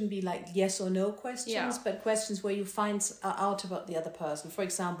shouldn't be like yes or no questions, but questions where you find out about the other person. For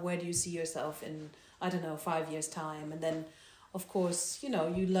example, where do you see yourself in, I don't know, 5 years' time? And then, of course, you know,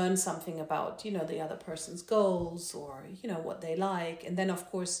 you learn something about, you know, the other person's goals, or, you know, what they like. And then, of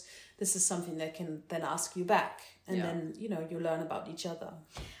course, this is something they can then ask you back. And then, you know, you learn about each other.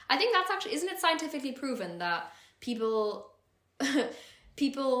 I think that's actually, isn't it scientifically proven that people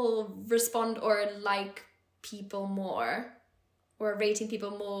respond or like people more, or rating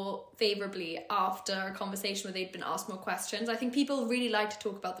people more favorably after a conversation where they've been asked more questions? I think people really like to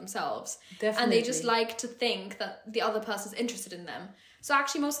talk about themselves. Definitely. And they just like to think that the other person's interested in them. So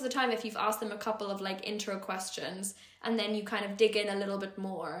actually, most of the time, if you've asked them a couple of, like, intro questions, and then you kind of dig in a little bit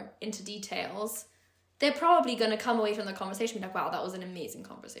more into details, they're probably going to come away from the conversation and be like, wow, that was an amazing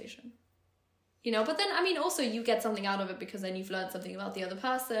conversation. You know, but then, I mean, also you get something out of it because then you've learned something about the other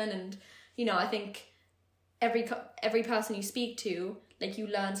person. And, you know, I think every person you speak to, like, you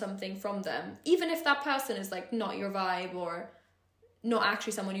learn something from them, even if that person is, like, not your vibe or not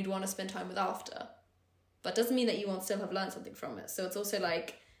actually someone you'd want to spend time with after. But doesn't mean that you won't still have learned something from it. So it's also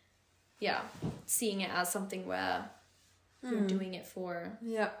like, yeah, seeing it as something where you're doing it for...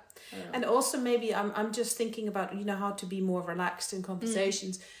 Yeah. And also maybe I'm just thinking about, you know, how to be more relaxed in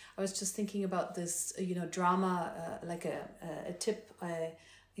conversations. I was just thinking about this, you know, drama, like a tip I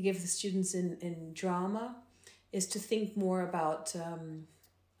give the students in drama is to think more about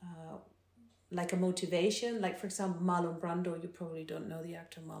like a motivation. Like, for example, Marlon Brando. You probably don't know the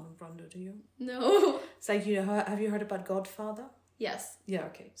actor Marlon Brando, do you? No. It's like, you know, have you heard about Godfather? Yes. Yeah,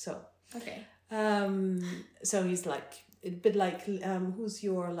 okay. So. Okay. So he's like a bit like who's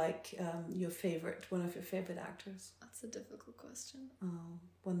your favorite, one of your favorite actors? That's a difficult question. Oh,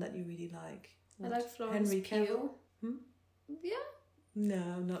 one that you really like. What? I like Florence Henry Pugh. Yeah.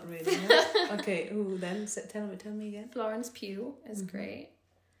 No, not really. No? Okay, who then? Tell me again. Florence Pugh is great.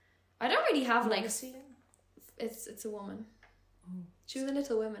 I don't really have like... It's a woman. Oh. She was in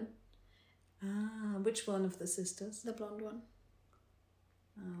Little Women. Ah, which one of the sisters? The blonde one.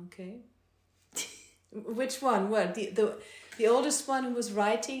 Okay. Which one? What, the oldest one who was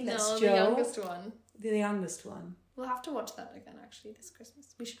writing? That's no, Joe. the youngest one. The youngest one. We'll have to watch that again, actually, this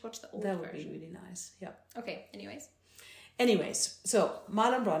Christmas. We should watch the old version. That would version. be really nice. Yeah. Okay. Anyways, so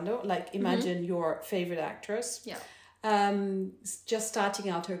Marlon Brando, like, imagine your favorite actress. Yeah. Just starting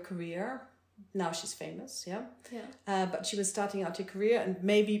out her career. Now she's famous, yeah. Yeah. But she was starting out her career, and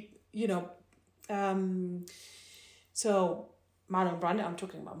maybe, you know, so Marlon Brando. I'm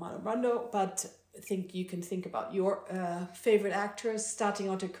talking about Marlon Brando, but I think you can think about your favorite actress starting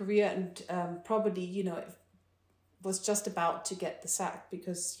out her career, and probably, you know, was just about to get the sack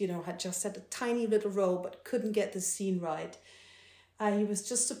because, you know, had just had a tiny little role but couldn't get the scene right. He was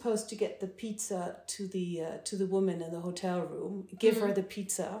just supposed to get the pizza to the woman in the hotel room, give her the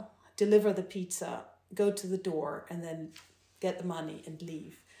pizza, deliver the pizza, go to the door, and then get the money and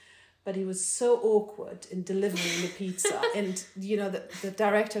leave. But he was so awkward in delivering the pizza. And, you know, the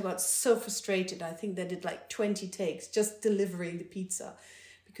director got so frustrated. I think they did like 20 takes just delivering the pizza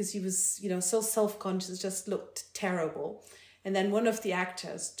because he was, you know, so self-conscious, just looked terrible. And then one of the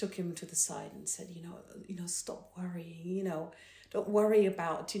actors took him to the side and said, you know, stop worrying, you know, don't worry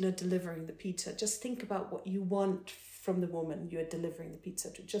about, you know, delivering the pizza. Just think about what you want from the woman you're delivering the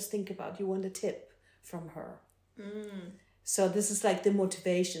pizza to. Just think about, you want a tip from her. So this is like the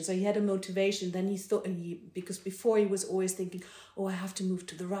motivation. So he had a motivation. Then he thought, because before he was always thinking, oh, I have to move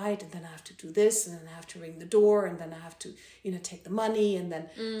to the right, and then I have to do this, and then I have to ring the door, and then I have to, you know, take the money, and then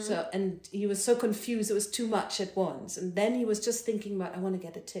and he was so confused. It was too much at once. And then he was just thinking about, I want to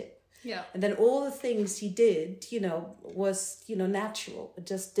get a tip. Yeah. And then all the things he did, you know, was, you know, natural. It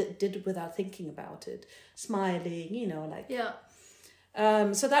just did it without thinking about it, smiling, you know, like. Yeah.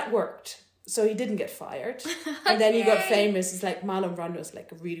 So that worked. So he didn't get fired. And then he got famous. It's like Marlon Brando is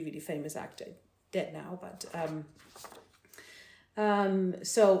like a really, really famous actor. Dead now, but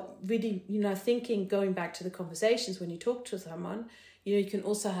So really, thinking, going back to the conversations when you talk to someone, you can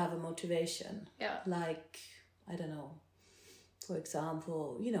also have a motivation. Yeah. Like, I don't know, for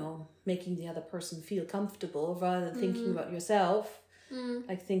example, making the other person feel comfortable rather than thinking about yourself.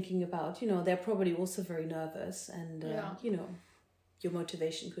 Like thinking about, they're probably also very nervous, and your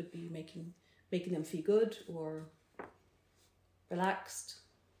motivation could be making them feel good or relaxed.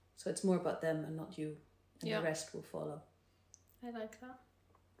 So it's more about them and not you, and the rest will follow. I like that.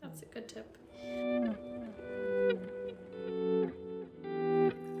 That's a good tip.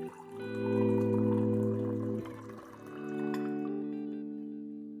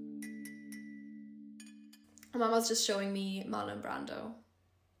 Mama's just showing me Marlon Brando.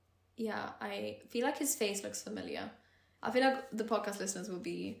 Yeah, I feel like his face looks familiar. I feel like the podcast listeners will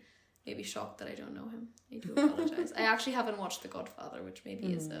be maybe shocked that I don't know him. I do apologize. I actually haven't watched The Godfather, which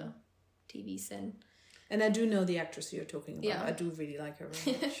maybe is a TV sin. And I do know the actress you're talking about. Yeah. I do really like her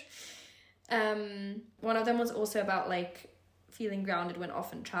very much. One of them was also about like feeling grounded when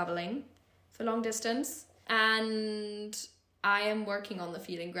often traveling for long distance. And I am working on the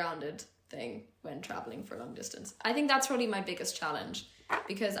feeling grounded thing when traveling for long distance. I think that's probably my biggest challenge,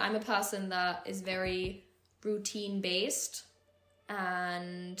 because I'm a person that is very routine based,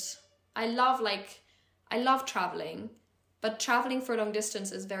 and I love traveling, but traveling for long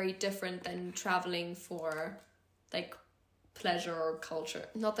distance is very different than traveling for like pleasure or culture.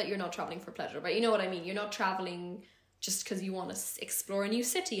 Not that you're not traveling for pleasure, but you know what I mean. You're not traveling just because you want to explore a new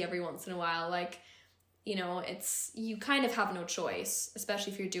city every once in a while. Like, you kind of have no choice,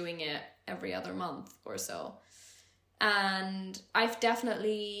 especially if you're doing it every other month or so. And I've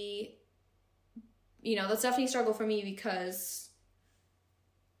definitely, that's definitely a struggle for me, because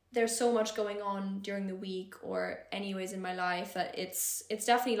there's so much going on during the week or anyways in my life that it's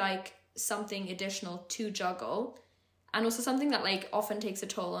definitely like something additional to juggle, and also something that like often takes a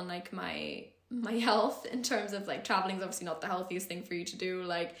toll on like my health, in terms of like traveling is obviously not the healthiest thing for you to do.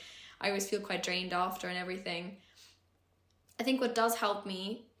 Like, I always feel quite drained after and everything. I think what does help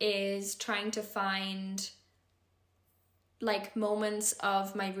me is trying to find like moments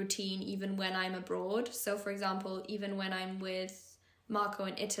of my routine even when I'm abroad. So for example, even when I'm with Marco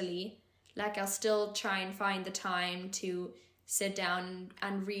in Italy, like I'll still try and find the time to sit down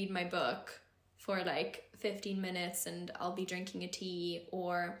and read my book for like 15 minutes, and I'll be drinking a tea,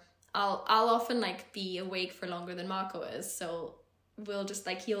 or I'll often like be awake for longer than Marco is. So we'll just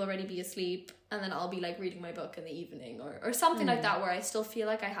like, he'll already be asleep, and then I'll be like reading my book in the evening or something like that, where I still feel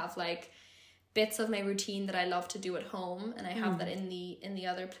like I have like bits of my routine that I love to do at home, and I have that in the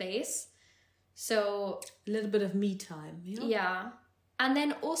other place. So a little bit of me time. Yeah. And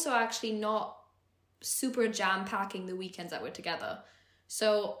then also actually not super jam packing the weekends that we're together.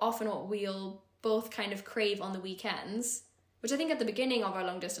 So often what we'll both kind of crave on the weekends, which I think at the beginning of our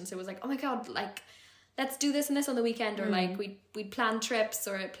long distance, it was like, oh my God, like, let's do this and this on the weekend, or like we'd plan trips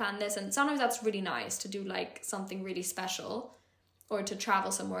or plan this. And sometimes that's really nice to do like something really special, or to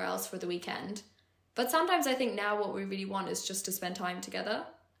travel somewhere else for the weekend. But sometimes I think now what we really want is just to spend time together.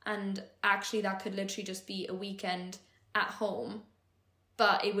 And actually that could literally just be a weekend at home,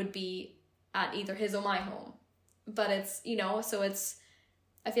 but it would be at either his or my home. But it's, so it's,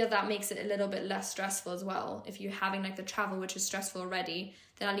 I feel that makes it a little bit less stressful as well. If you're having like the travel, which is stressful already,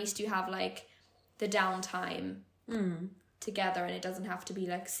 then at least you have like the downtime together, and it doesn't have to be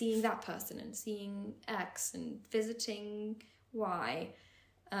like seeing that person and seeing X and visiting Y.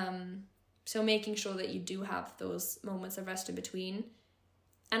 So making sure that you do have those moments of rest in between.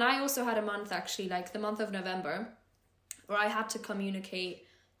 And I also had a month, actually, like the month of November, where I had to communicate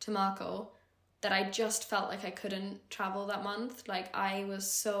to Marco that I just felt like I couldn't travel that month. Like I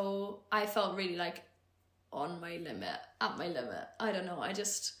felt really like at my limit. I don't know.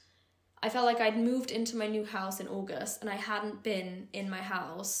 I felt like I'd moved into my new house in August, and I hadn't been in my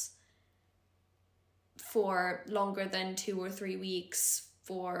house for longer than 2 or 3 weeks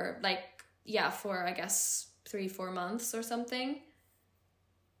for I guess 3-4 months or something.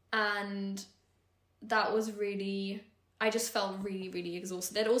 And that was really, I just felt really, really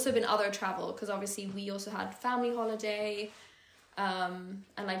exhausted. There'd also been other travel, because obviously we also had family holiday, and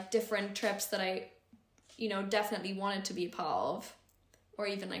like different trips that I, definitely wanted to be a part of, or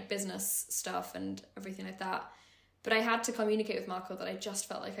even like business stuff and everything like that. But I had to communicate with Marco that I just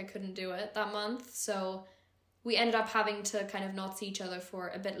felt like I couldn't do it that month. So we ended up having to kind of not see each other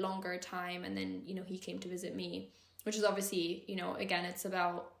for a bit longer time. And then, he came to visit me, which is obviously, again, it's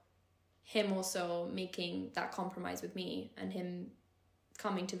about him also making that compromise with me, and him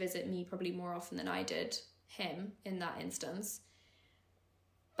coming to visit me probably more often than I did him in that instance.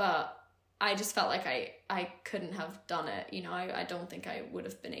 But I just felt like I couldn't have done it. You know, I don't think I would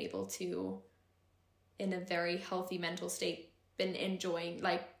have been able to, in a very healthy mental state, been enjoying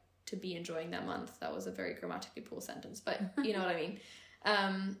that month. That was a very grammatically poor sentence, but you know what I mean.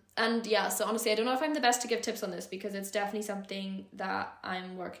 And yeah, so honestly, I don't know if I'm the best to give tips on this, because it's definitely something that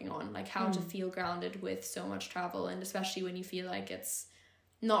I'm working on, like how to feel grounded with so much travel, and especially when you feel like it's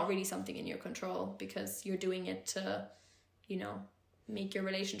not really something in your control, because you're doing it to, you know, make your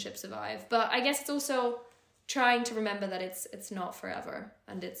relationship survive. But I guess it's also trying to remember that it's not forever,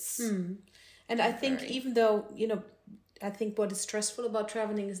 and it's and I think even though, you know, I think what is stressful about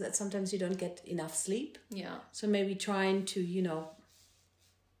traveling is that sometimes you don't get enough sleep. Yeah. So maybe trying to, you know,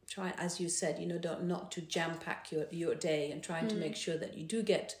 as you said, you know, not to jam pack your day, and trying to make sure that you do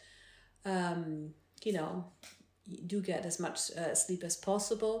get, you know, you do get as much sleep as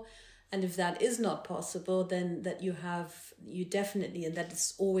possible. And if that is not possible, then that you definitely, and that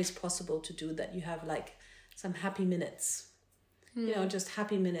it's always possible to do, that you have like some happy minutes, you know, just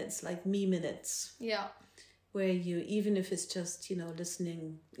happy minutes, like me minutes. Yeah. Where you, even if it's just, you know,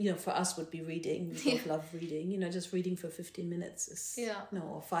 listening, you know, for us would be reading. We both love reading, you know, just reading for 15 minutes is,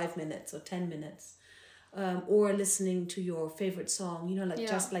 or 5 minutes or 10 minutes. Or listening to your favorite song, you know, like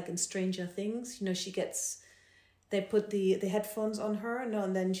just like in Stranger Things, you know, they put the headphones on her,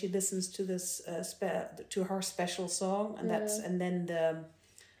 and then she listens to this, to her special song, and and then the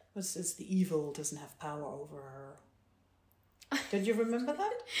evil doesn't have power over her. Did you remember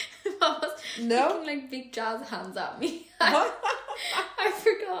that? I was making like big jazz hands at me. I've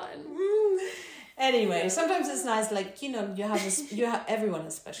forgotten. Anyway, sometimes it's nice, like, you know, everyone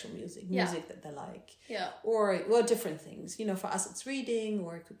has special music that they like. Yeah. Or, well, different things. You know, for us it's reading,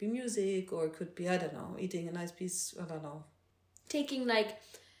 or it could be music, or it could be, I don't know, eating a nice piece, I don't know. Taking like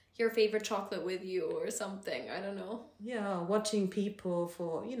your favorite chocolate with you or something, I don't know. Yeah, watching people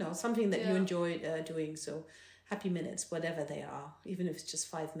for, you know, something that you enjoy doing. So happy minutes, whatever they are, even if it's just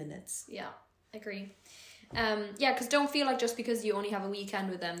 5 minutes. Yeah, agree. Because don't feel like just because you only have a weekend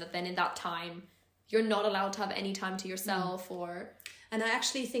with them, that then in that time you're not allowed to have any time to yourself. And I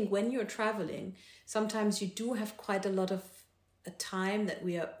actually think when you're traveling, sometimes you do have quite a lot of a time that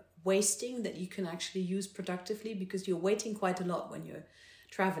we are wasting, that you can actually use productively, because you're waiting quite a lot when you're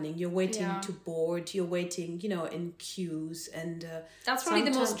traveling. You're waiting to board, you're waiting, you know, in queues, and that's probably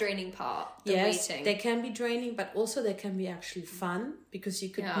the most draining part. Waiting. They can be draining, but also they can be actually fun, because you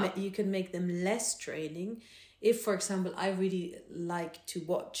can make them less draining. If, for example, I really like to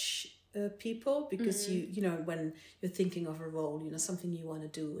watch people, because you know, when you're thinking of a role, you know, something you want to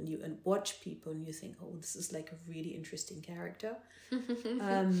do, and watch people, and you think, oh, this is like a really interesting character.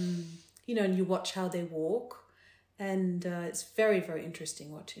 You know, and you watch how they walk. And it's very, very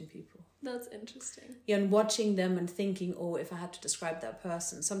interesting watching people. That's interesting. Yeah, and watching them and thinking, oh, if I had to describe that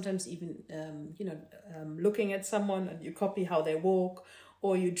person, sometimes even, looking at someone and you copy how they walk,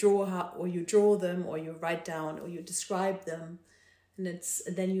 or you draw them, or you write down, or you describe them. And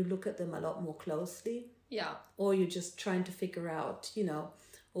then you look at them a lot more closely. Yeah. Or you're just trying to figure out, you know,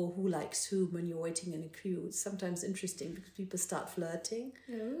 or who likes whom when you're waiting in a queue. It's sometimes interesting because people start flirting.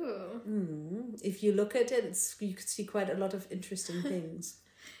 Ooh. If you look at it, you could see quite a lot of interesting things.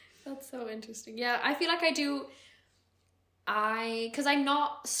 That's so interesting. Yeah, I feel like because I'm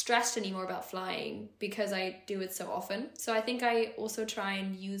not stressed anymore about flying, because I do it so often. So I think I also try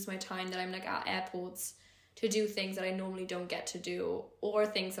and use my time that I'm like at airports to do things that I normally don't get to do, or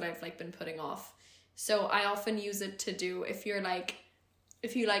things that I've like been putting off. So I often use it to do, if you like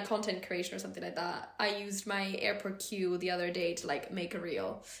content creation or something like that. I used my airport queue the other day to like make a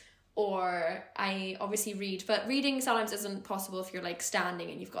reel. Or I obviously read, but reading sometimes isn't possible if you're like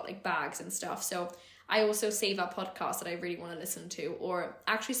standing and you've got like bags and stuff. So I also save up podcasts that I really want to listen to. Or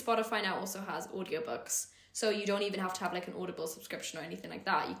actually Spotify now also has audiobooks. So you don't even have to have like an Audible subscription or anything like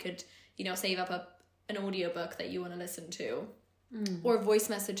that. You could, you know, save up an audiobook that you want to listen to. Or voice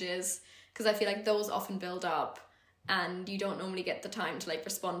messages, because I feel like those often build up. And you don't normally get the time to like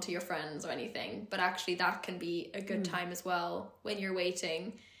respond to your friends or anything, but actually that can be a good time as well when you're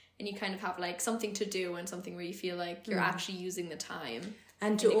waiting, and you kind of have like something to do and something where you feel like you're actually using the time.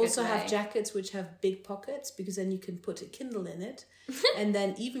 And to also have jackets which have big pockets, because then you can put a Kindle in it. And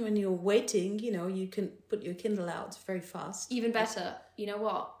then even when you're waiting, you know, you can put your Kindle out very fast. Even better. You know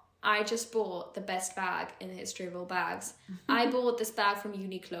what? I just bought the best bag in the history of all bags. I bought this bag from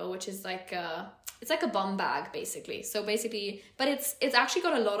Uniqlo, which is like it's like a bum bag basically. So basically, but it's actually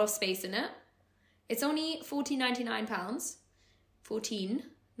got a lot of space in it. It's only £14.99. 14,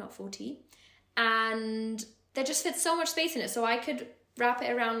 not 40. And there just fits so much space in it. So I could wrap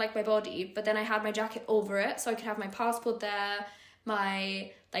it around like my body, but then I had my jacket over it, so I could have my passport there,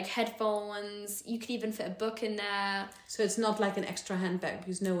 my like headphones. You could even fit a book in there. So it's not like an extra handbag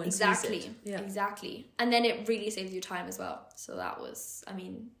because no one Exactly. sees it. Yeah. Exactly. And then it really saves you time as well. So that was, I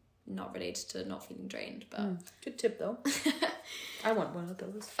mean, not related to not feeling drained, but good tip though. I want one of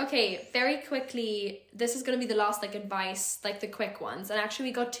those. Okay, very quickly, this is going to be the last like advice, like the quick ones. And actually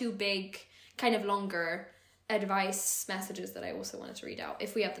we got 2 big, kind of longer advice messages that I also wanted to read out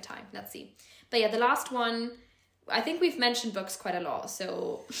if we have the time. Let's see. But yeah, the last one, I think we've mentioned books quite a lot,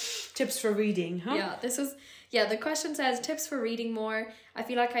 so tips for reading, huh? Yeah, the question says tips for reading more. I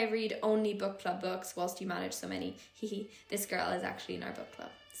feel like I read only book club books whilst you manage so many. This girl is actually in our book club,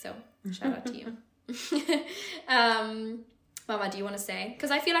 so shout out to you. Mama, do you want to say?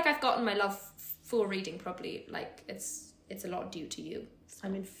 Because I feel like I've gotten my love for reading probably, like it's a lot due to you. So. I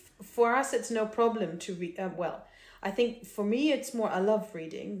mean, for us it's no problem to read. Well, I think for me it's more, I love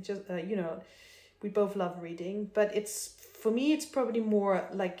reading. Just we both love reading, but for me it's probably more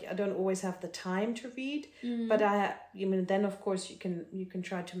like I don't always have the time to read. But then of course you can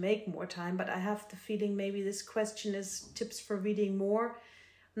try to make more time. But I have the feeling maybe this question is tips for reading more.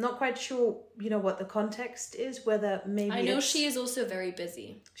 I'm not quite sure, what the context is, whether maybe I know she is also very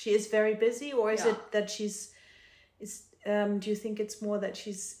busy. She is very busy, or is it that do you think it's more that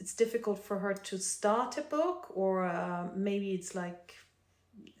it's difficult for her to start a book, or maybe it's like...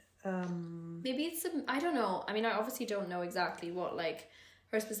 Maybe it's, I don't know. I mean, I obviously don't know exactly what like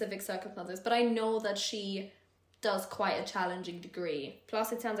her specific circumstances, but I know that she does quite a challenging degree.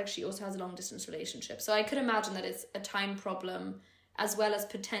 Plus it sounds like she also has a long distance relationship. So I could imagine that it's a time problem, as well as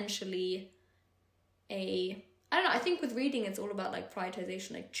potentially I don't know, I think with reading it's all about like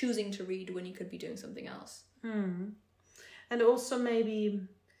prioritization, like choosing to read when you could be doing something else. And also maybe,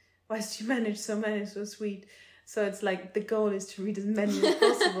 whilst you manage so many, so sweet, so it's like the goal is to read as many as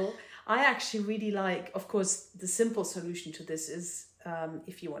possible. I actually really like, of course, the simple solution to this is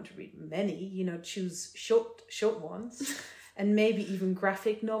if you want to read many, choose short ones. And maybe even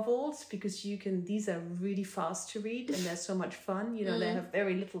graphic novels, because these are really fast to read and they're so much fun. They have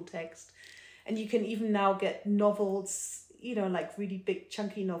very little text. And you can even now get novels, like really big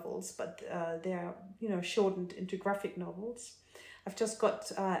chunky novels, but they're, shortened into graphic novels. I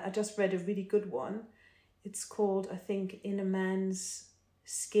just read a really good one. It's called, I think, In a Man's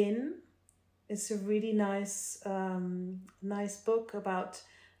Skin. It's a really nice book about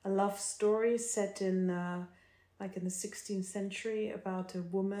a love story set in... like in the 16th century, about a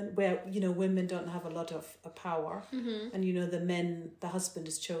woman where, women don't have a lot of power. And, the husband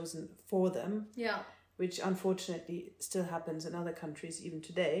is chosen for them. Yeah. Which unfortunately still happens in other countries even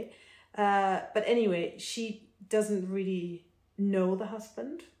today. But anyway, she doesn't really know the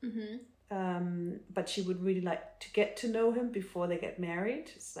husband. But she would really like to get to know him before they get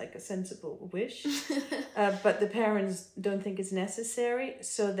married. It's like a sensible wish. But the parents don't think it's necessary.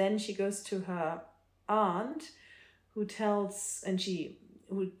 So then she goes to her aunt, who gives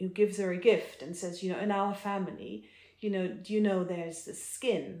her a gift and says, in our family, do you know there's this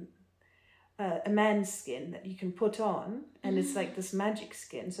skin, a man's skin that you can put on, and it's like this magic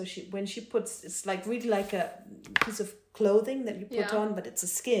skin. So it's like really like a piece of clothing that you put on, but it's a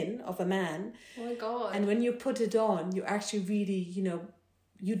skin of a man. Oh my God. And when you put it on, you actually really,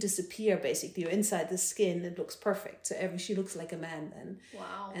 you disappear basically. You're inside the skin. It looks perfect. So she looks like a man then.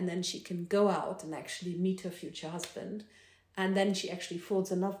 Wow. And then she can go out and actually meet her future husband. And then she actually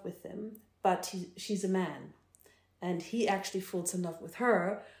falls in love with him. But she's a man. And he actually falls in love with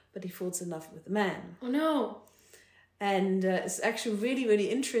her, but he falls in love with the man. Oh no. And it's actually really, really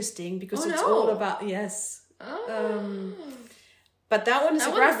interesting because all about, yes. Oh. But that one is I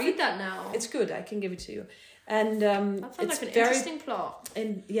want to read that now. It's good. I can give it to you. And that sounds like an interesting plot.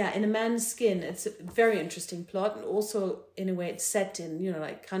 In a man's skin, it's a very interesting plot, and also in a way it's set in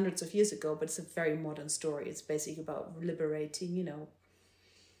like hundreds of years ago, but it's a very modern story. It's basically about liberating,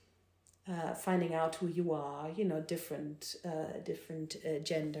 finding out who you are, different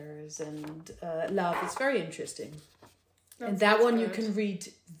genders and love. It's very interesting. And that one you can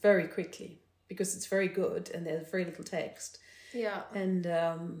read very quickly because it's very good and there's very little text. Yeah. And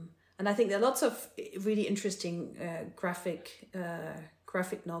I think there are lots of really interesting graphic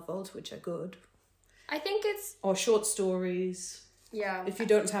novels which are good. I think it's... Or short stories. Yeah. If you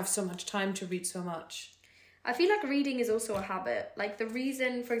don't have so much time to read so much. I feel like reading is also a habit. Like the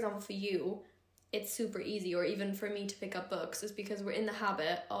reason, for example, for you, it's super easy, or even for me to pick up books, is because we're in the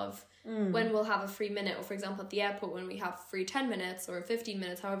habit of when we'll have a free minute, or for example at the airport when we have free 10 minutes or 15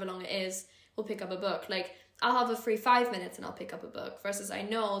 minutes, however long it is, we'll pick up a book. Like I'll have a free 5 minutes and I'll pick up a book, versus I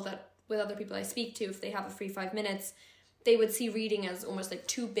know that with other people I speak to, if they have a free 5 minutes, they would see reading as almost like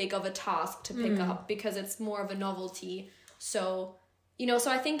too big of a task to pick up because it's more of a novelty So, you know, so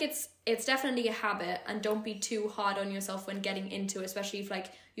I think it's definitely a habit, and don't be too hard on yourself when getting into it, especially if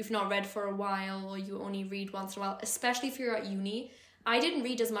like you've not read for a while or you only read once in a while, especially if you're at uni. I didn't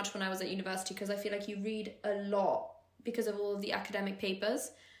read as much when I was at university because I feel like you read a lot because of all of the academic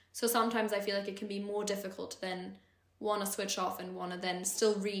papers. So sometimes I feel like it can be more difficult to then want to switch off and want to then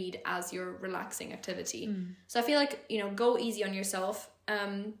still read as your relaxing activity. So I feel like, you know, go easy on yourself.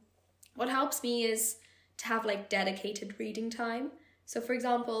 What helps me is to have like dedicated reading time. So for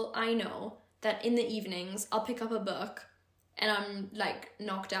example, I know that in the evenings I'll pick up a book and I'm like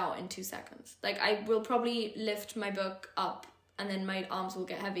knocked out in 2 seconds. Like I will probably lift my book up and then my arms will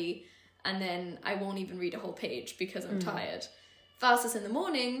get heavy and then I won't even read a whole page because I'm tired. Versus in the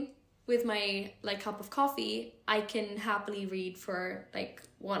morning with my like cup of coffee, I can happily read for like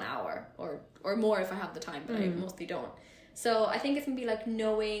 1 hour or more if I have the time, but I mostly don't. So I think it can be like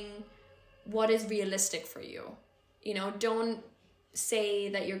knowing what is realistic for you. You know, don't say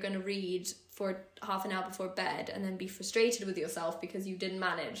that you're going to read for half an hour before bed and then be frustrated with yourself because you didn't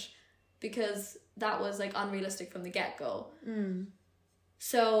manage, because that was like unrealistic from the get-go.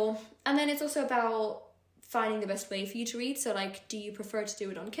 So, and then it's also about finding the best way for you to read. So like, do you prefer to do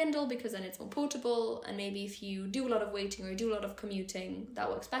it on Kindle because then it's more portable, and maybe if you do a lot of waiting or do a lot of commuting, that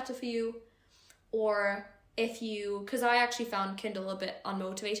works better for you? Or if you, because I actually found Kindle a bit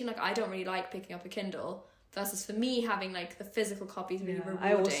unmotivating, like I don't really like picking up a Kindle, versus for me having like the physical copies really rewarding.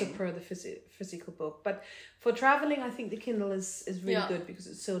 I also prefer the physical book, but for traveling I think the Kindle is really good because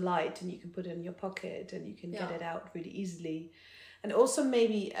it's so light and you can put it in your pocket and you can get it out really easily. And also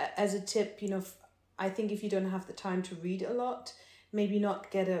maybe as a tip, you know, I think if you don't have the time to read a lot, maybe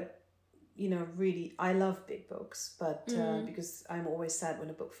not get a, you know, really, I love big books, but because I'm always sad when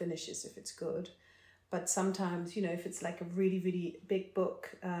a book finishes if it's good. But sometimes, you know, if it's like a really, really big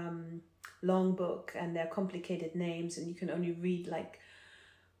book, long book, and they're complicated names and you can only read like,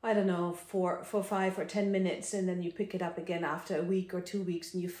 I don't know, for 5 or 10 minutes, and then you pick it up again after a week or 2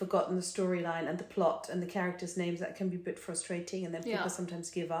 weeks and you've forgotten the storyline and the plot and the characters' names, that can be a bit frustrating, and then people sometimes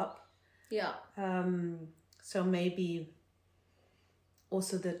give up. Yeah. So maybe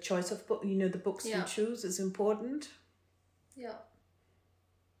also the choice of book, you know, the books you choose is important. Yeah.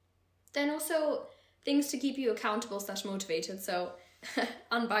 Then also things to keep you accountable / motivated. So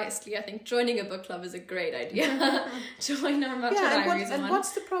unbiasedly, I think joining a book club is a great idea. Join our Matcha Diaries one. And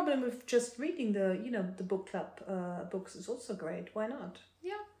what's the problem with just reading the, you know, the book club books is also great. Why not?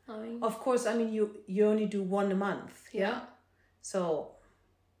 Yeah. I mean, of course, I mean, you only do one a month. Yeah. So.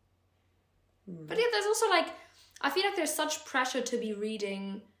 But yeah, there's also like, I feel like there's such pressure to be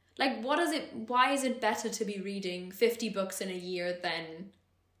reading. Like, why is it better to be reading 50 books in a year than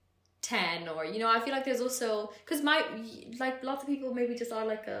 10? Or, you know, I feel like there's also, because like lots of people maybe just are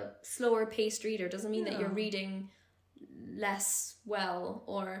like a slower paced reader, doesn't mean that you're reading less well.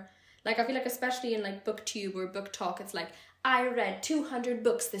 Or like, I feel like especially in like BookTube or BookTok, it's like, I read 200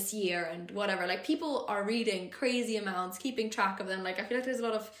 books this year and whatever. Like, people are reading crazy amounts, keeping track of them. Like, I feel like there's a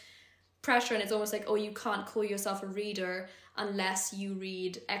lot of pressure, and it's almost like, oh, you can't call yourself a reader unless you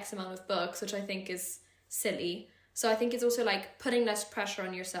read X amount of books, which I think is silly. So I think it's also like putting less pressure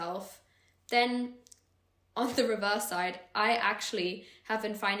on yourself. Then on the reverse side, I actually have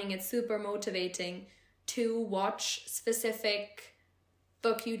been finding it super motivating to watch specific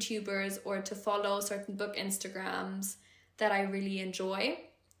book YouTubers or to follow certain book Instagrams that I really enjoy.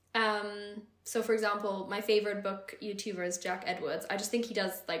 So for example, my favorite book YouTuber is Jack Edwards. I just think he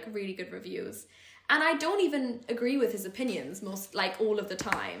does like really good reviews. And I don't even agree with his opinions all of the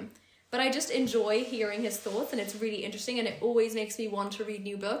time. But I just enjoy hearing his thoughts, and it's really interesting, and it always makes me want to read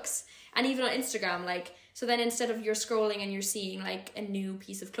new books. And even on Instagram, like, so then instead of you're scrolling and you're seeing like a new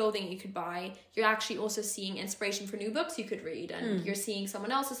piece of clothing you could buy, you're actually also seeing inspiration for new books you could read, and you're seeing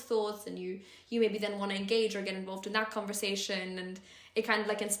someone else's thoughts, and you maybe then want to engage or get involved in that conversation, and it kind of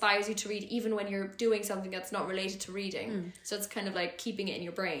like inspires you to read even when you're doing something that's not related to reading. So it's kind of like keeping it in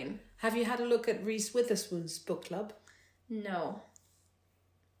your brain. Have you had a look at Reese Witherspoon's book club? No.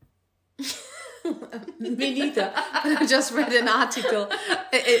 Me neither. I just read an article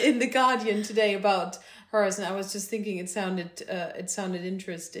in The Guardian today about hers, and I was just thinking it sounded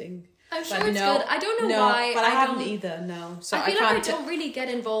interesting. I'm sure it's good. I don't know why. But I haven't either. No, so I feel like I don't really get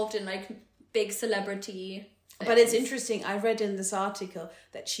involved in like big celebrity things. But it's interesting. I read in this article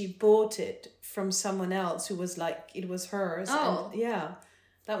that she bought it from someone else who was like, it was hers. Oh, and yeah,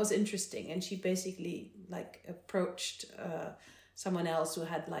 that was interesting. And she basically like approached someone else who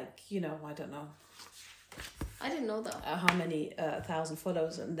had like, you know, I don't know. I didn't know that. How many 1,000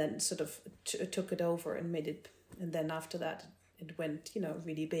 followers, and then sort of took it over and made it. And then after that, it went, you know,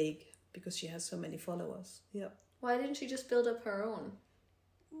 really big because she has so many followers. Yeah. Why didn't she just build up her own?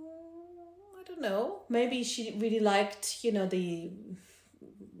 I don't know. Maybe she really liked,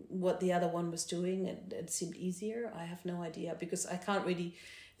 what the other one was doing, and it seemed easier. I have no idea, because I can't really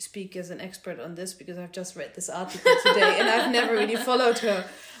speak as an expert on this, because I've just read this article today and I've never really followed her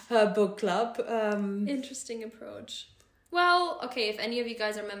book club. Interesting approach. Well, okay, if any of you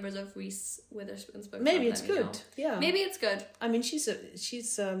guys are members of Reese Witherspoon's book club, maybe it's good. Yeah, maybe it's good. I mean, she's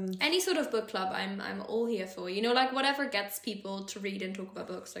any sort of book club, I'm all here for. Like whatever gets people to read and talk about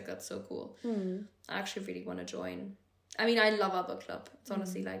books, like that's so cool. I actually really want to join. I mean, I love our book club. It's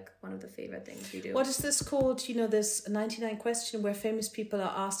honestly like one of the favorite things we do. What is this called? This 99 question where famous people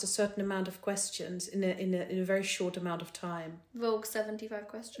are asked a certain amount of questions in a very short amount of time. Vogue 75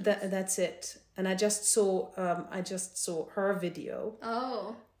 questions. That's it. And I just saw her video.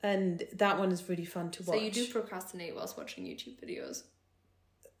 Oh. And that one is really fun to watch. So you do procrastinate whilst watching YouTube videos?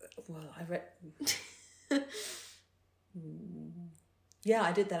 Well, I read. Yeah,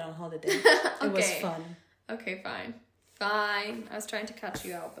 I did that on holiday. Okay. It was fun. Okay, fine. I was trying to catch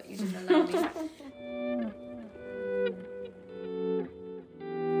you out, but you didn't allow me.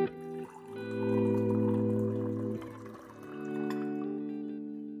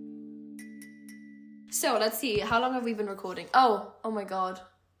 So, let's see. How long have we been recording? Oh my god.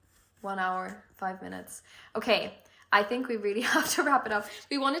 1 hour, 5 minutes. Okay, I think we really have to wrap it up.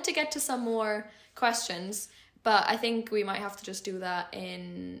 We wanted to get to some more questions, but I think we might have to just do that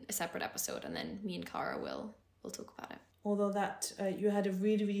in a separate episode, and then me and Cara will talk about it. Although that you had a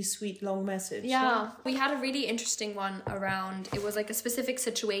really, really sweet long message. Yeah, we had a really interesting one around, it was like a specific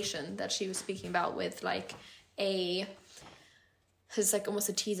situation that she was speaking about with like it's like almost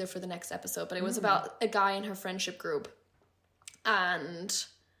a teaser for the next episode, but it was about a guy in her friendship group, and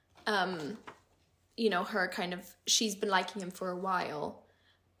her kind of, she's been liking him for a while,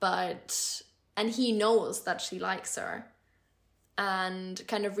 and he knows that she likes her. And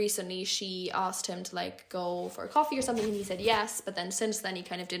kind of recently she asked him to like go for a coffee or something, and he said yes, but then since then he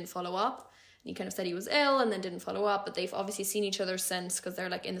kind of didn't follow up. And he kind of said he was ill and then didn't follow up, but they've obviously seen each other since, because they're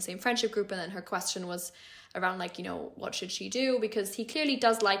like in the same friendship group. And then her question was around like, what should she do? Because he clearly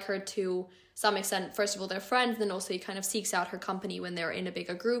does like her to some extent. First of all, they're friends, and then also he kind of seeks out her company when they're in a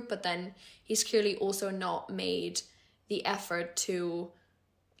bigger group, but then he's clearly also not made the effort to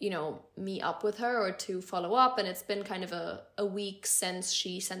meet up with her or to follow up. And it's been kind of a week since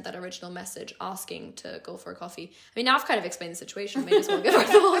she sent that original message asking to go for a coffee. I mean, now I've kind of explained the situation. May as well give our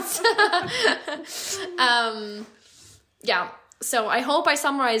thoughts. Yeah. So I hope I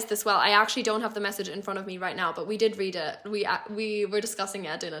summarized this well. I actually don't have the message in front of me right now, but we did read it. We were discussing it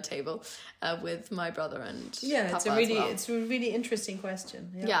at dinner table with my brother and Papa it's a really interesting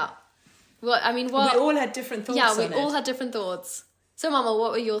question. Yeah. Well, I mean, we all had different thoughts. Yeah, we all had different thoughts. So, Mama,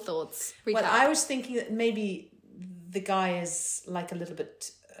 what were your thoughts? Recap. Well, I was thinking that maybe the guy is like a little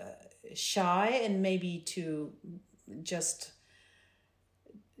bit shy, and maybe to just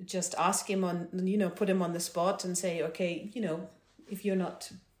ask him on, put him on the spot and say, okay, if you're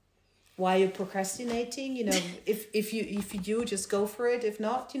not, why are you procrastinating? If you do, just go for it. If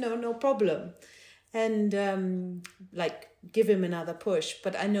not, no problem. And give him another push.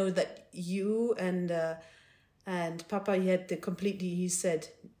 But I know that you and Papa, he said,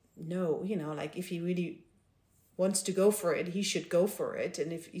 no, if he really wants to go for it, he should go for it.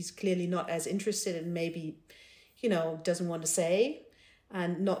 And if he's clearly not as interested and maybe, doesn't want to say,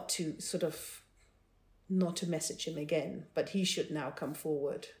 and not to message him again, but he should now come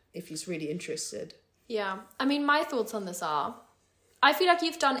forward if he's really interested. Yeah. I mean, my thoughts on this are, I feel like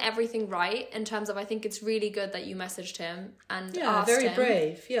you've done everything right in terms of, I think it's really good that you messaged him and asked him. Yeah, very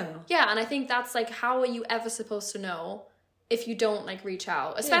brave, yeah. Yeah, and I think that's like, how are you ever supposed to know if you don't like reach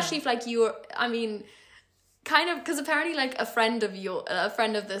out? Especially if like you're, I mean, kind of, because apparently like a friend of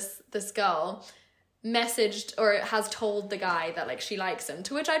this girl messaged or has told the guy that like she likes him,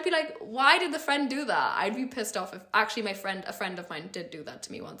 to which I'd be like, why did the friend do that? I'd be pissed off if actually a friend of mine did do that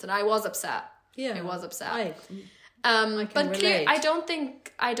to me once, and I was upset. Yeah. I was upset. But clearly, I don't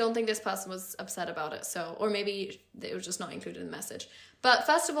think this person was upset about it. So, or maybe it was just not included in the message. But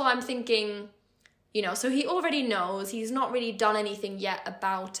first of all, I'm thinking, so he already knows. He's not really done anything yet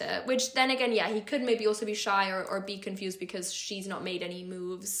about it. Which then again, yeah, he could maybe also be shy or be confused because she's not made any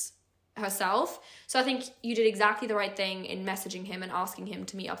moves herself. So I think you did exactly the right thing in messaging him and asking him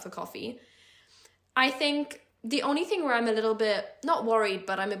to meet up for coffee. I think the only thing where I'm a little bit, not worried,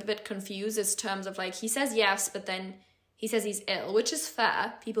 but I'm a bit confused is terms of like, he says yes, but then he says he's ill, which is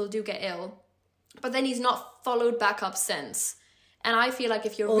fair. People do get ill. But then he's not followed back up since. And I feel like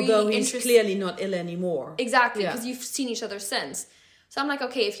if you're Although really he's clearly not ill anymore. Exactly, because you've seen each other since. So I'm like,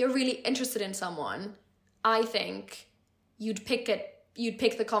 okay, if you're really interested in someone, I think you'd pick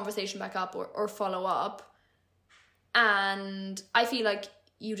the conversation back up or follow up. And I feel like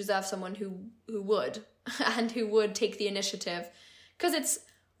you deserve someone who would and who would take the initiative, because it's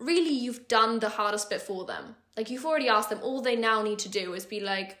really, you've done the hardest bit for them. Like, you've already asked them. All they now need to do is be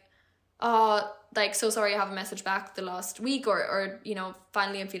like, like, so sorry I haven't messaged back the last week, or you know,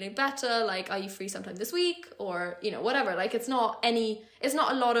 finally I'm feeling better, like, are you free sometime this week, or, you know, whatever. Like, it's not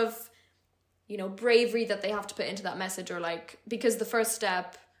a lot of, you know, bravery that they have to put into that message, or like, because the first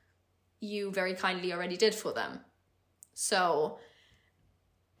step you very kindly already did for them. So,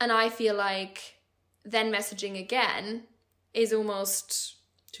 and I feel like then messaging again is almost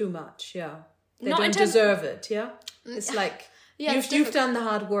too much. Yeah, they don't deserve it. Yeah, it's like, yeah, you've done the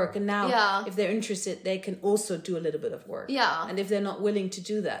hard work, and now if they're interested, they can also do a little bit of work. Yeah, and if they're not willing to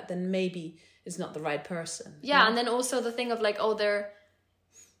do that, then maybe it's not the right person. Yeah, and then also the thing of like,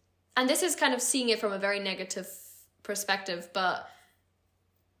 and this is kind of seeing it from a very negative perspective, but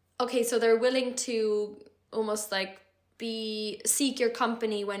okay, so they're willing to almost like seek your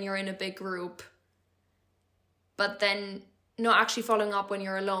company when you're in a big group, but then not actually following up when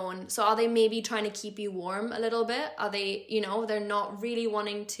you're alone. So are they maybe trying to keep you warm a little bit? Are they, you know, they're not really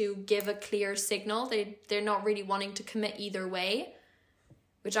wanting to give a clear signal. They're not really wanting to commit either way,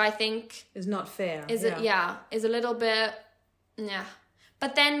 which I think is not fair. Is a little bit, yeah.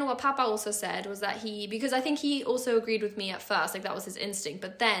 But then what Papa also said was that because I think he also agreed with me at first, like that was his instinct.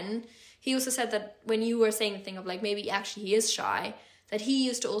 But then he also said that when you were saying the thing of like, maybe actually he is shy, that he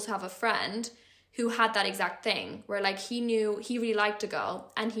used to also have a friend who had that exact thing, where like he really liked a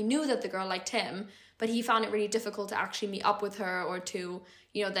girl and he knew that the girl liked him, but he found it really difficult to actually meet up with her, or to,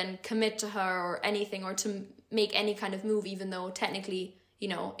 you know, then commit to her or anything, or to make any kind of move, even though technically, you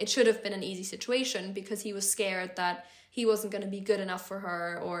know, it should have been an easy situation, because he was scared that he wasn't going to be good enough for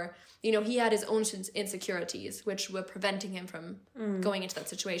her, or, you know, he had his own insecurities, which were preventing him from going into that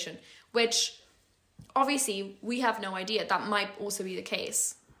situation, which obviously we have no idea. That might also be the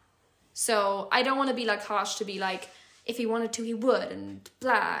case. So I don't want to be like harsh to be like, if he wanted to, he would, and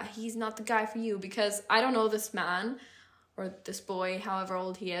blah, he's not the guy for you, because I don't know this man or this boy, however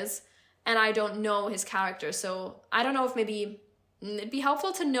old he is, and I don't know his character. So I don't know if maybe it'd be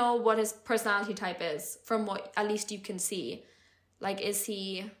helpful to know what his personality type is from what at least you can see. Like, is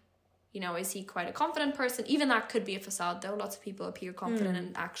he quite a confident person? Even that could be a facade, though. Lots of people appear confident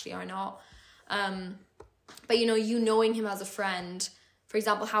and actually are not. But, you know, knowing him as a friend, for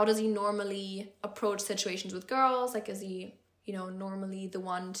example, how does he normally approach situations with girls? Like, is he, you know, normally the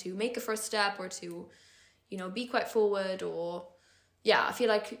one to make a first step, or to, you know, be quite forward? Or, yeah, I feel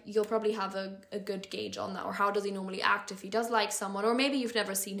like you'll probably have a good gauge on that. Or how does he normally act if he does like someone? Or maybe you've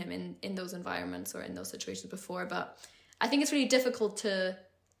never seen him in those environments or in those situations before. But I think it's really difficult to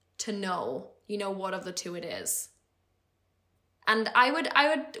know, you know, what of the two it is. And I would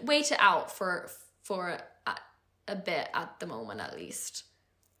wait it out for a bit at the moment, at least.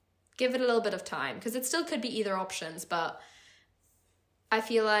 Give it a little bit of time, because it still could be either options, but I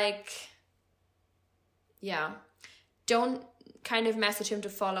feel like, yeah, don't kind of message him to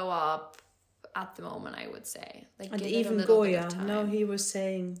follow up at the moment, I would say. Like, and even Goya, no, he was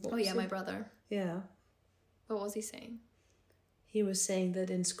saying... my brother. Yeah. What was he saying? He was saying that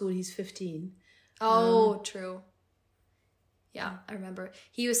in school he's 15. Oh, true. Yeah, I remember.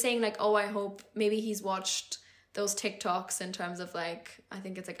 He was saying like, I hope maybe he's watched those TikToks in terms of like, I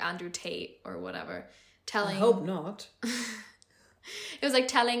think it's like Andrew Tate or whatever, telling... I hope not. It was like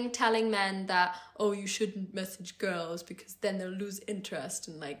telling men that, you shouldn't message girls because then they'll lose interest,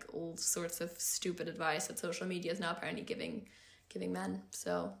 and like all sorts of stupid advice that social media is now apparently giving men.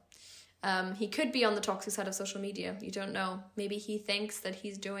 So he could be on the toxic side of social media. You don't know. Maybe he thinks that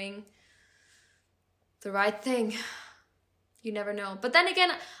he's doing the right thing. You never know. But then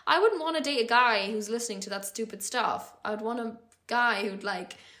again, I wouldn't want to date a guy who's listening to that stupid stuff. I would want a guy who'd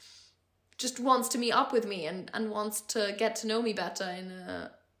like just wants to meet up with me and wants to get to know me better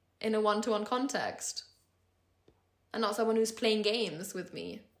in a one-to-one context. And not someone who's playing games with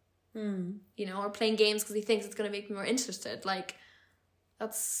me. You know, or playing games because he thinks it's going to make me more interested. Like,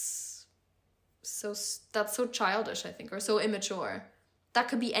 that's so childish, I think, or so immature. That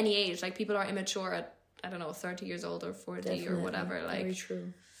could be any age. Like, people are immature at, I don't know, 30 years old or 40. Definitely. Or whatever. Like, very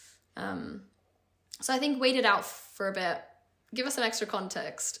true. So I think wait it out for a bit. Give us some extra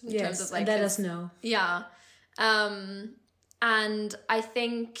context in terms of like, and let us know. Yeah. And I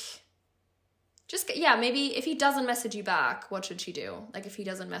think maybe if he doesn't message you back, what should she do? Like, if he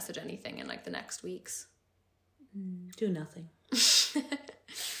doesn't message anything in like the next weeks, do nothing.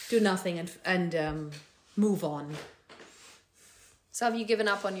 Do nothing and move on. So have you given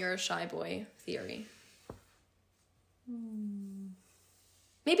up on your shy boy theory?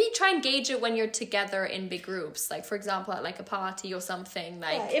 maybe try and gauge it when you're together in big groups. Like, for example, at like a party or something.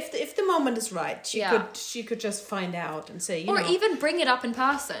 Like, yeah, if the moment is right, she could just find out and say, or even bring it up in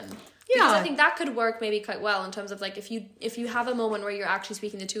person. Because I think that could work maybe quite well in terms of like if you have a moment where you're actually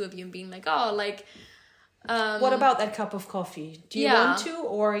speaking the two of you and being like, oh, like, what about that cup of coffee? Do you want to?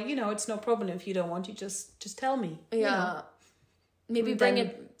 Or, it's no problem if you don't want to, just tell me. Yeah. Maybe bring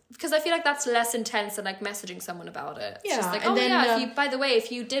it, because I feel like that's less intense than like messaging someone about it. It's just like, by the way,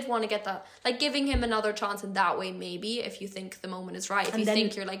 if you did want to get that, like giving him another chance in that way, maybe if you think the moment is right, if you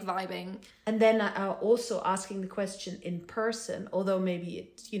think you're like vibing. And then also asking the question in person, although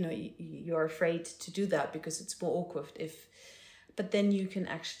maybe you're afraid to do that because it's more awkward but then you can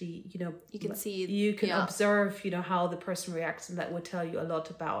actually, you can see, you can observe, how the person reacts, and that will tell you a lot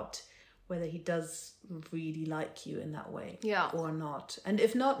about whether he does really like you in that way or not. And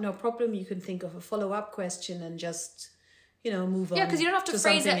if not, no problem. You can think of a follow-up question and just, move on. Yeah, because you don't have to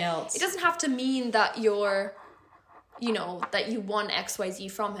phrase it. Else. It doesn't have to mean that you're, that you want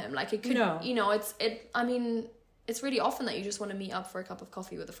XYZ from him. Like it could, I mean, it's really often that you just want to meet up for a cup of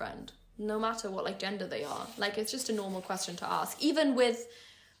coffee with a friend, no matter what like gender they are. Like it's just a normal question to ask, even with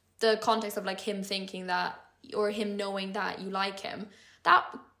the context of like him thinking that, or him knowing that you like him. That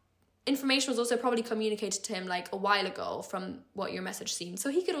information was also probably communicated to him like a while ago from what your message seemed. So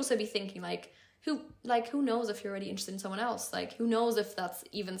he could also be thinking like, who knows if you're already interested in someone else? Like, who knows if that's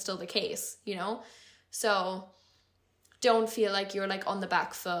even still the case, So don't feel like you're like on the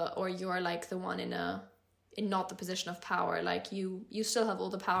back foot, or you're like the one in not the position of power. Like you still have all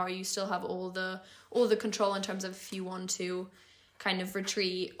the power. You still have all the control in terms of if you want to kind of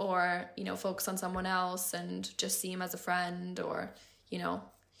retreat or, focus on someone else and just see him as a friend, or,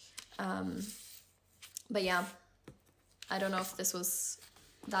 but yeah, I don't know if this was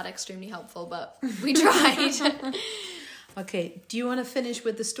that extremely helpful, but we tried. Okay, do you want to finish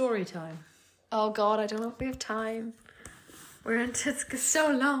with the story time? Oh God, I don't know if we have time. It's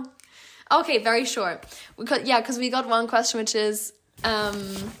so long. Okay, very short. Because we got one question, which is,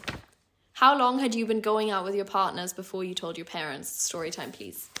 how long had you been going out with your partners before you told your parents? Story time,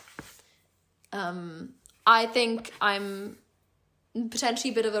 please. I think I'm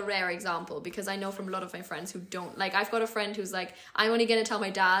potentially a bit of a rare example, because I know from a lot of my friends who don't, like, I've got a friend who's like, I'm only going to tell my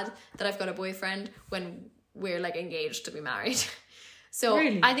dad that I've got a boyfriend when we're like engaged to be married. So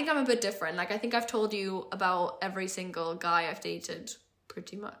really? I think I'm a bit different. Like, I think I've told you about every single guy I've dated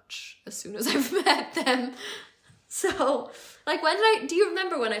pretty much as soon as I've met them. So like, do you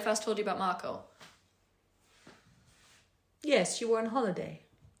remember when I first told you about Marco? Yes, you were on holiday.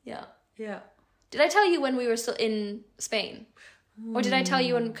 Yeah. Yeah. Did I tell you when we were still in Spain? Or did I tell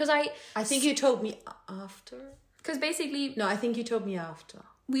you because I think you told me after. Because basically... No, I think you told me after.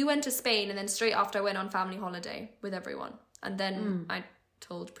 We went to Spain, and then straight after I went on family holiday with everyone. And then I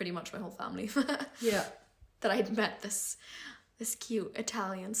told pretty much my whole family that I'd met this cute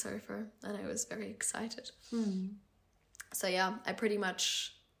Italian surfer, and I was very excited. So yeah, I pretty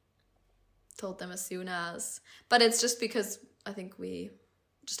much told them as soon as... But it's just because I think we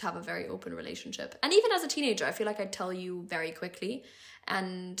just have a very open relationship. And even as a teenager, I feel like I'd tell you very quickly,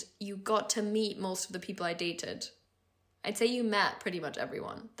 and you got to meet most of the people I dated. I'd say you met pretty much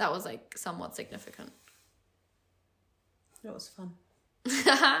everyone. That was like somewhat significant. That was fun.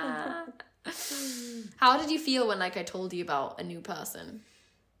 How did you feel when like I told you about a new person?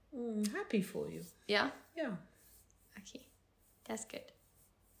 Happy for you. Yeah? Yeah. Okay. That's good.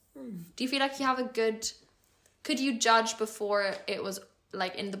 Do you feel like you have a good... Could you judge before it was...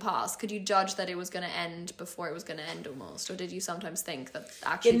 Like in the past, could you judge that it was going to end before it was going to end almost? Or did you sometimes think that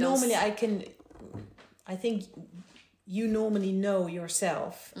actually... Yeah, normally I think you normally know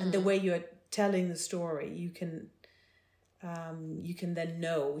yourself, and the way you're telling the story, you can then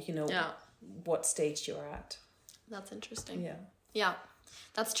know, what stage you're at. That's interesting. Yeah. Yeah,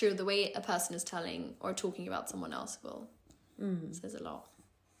 that's true. The way a person is telling or talking about someone else says a lot.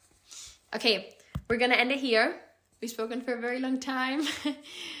 Okay, we're going to end it here. We've spoken for a very long time.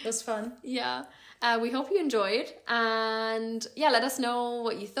 That's fun. Yeah. We hope you enjoyed. And yeah, let us know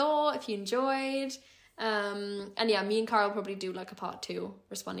what you thought, if you enjoyed. And yeah, me and Carl will probably do like a part 2,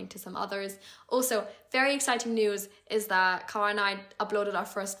 responding to some others. Also, very exciting news is that Carl and I uploaded our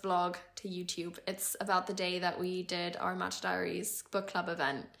first vlog to YouTube. It's about the day that we did our Matcha Diaries book club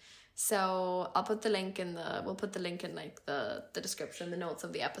event. So I'll put the link we'll put the link in like the description, the notes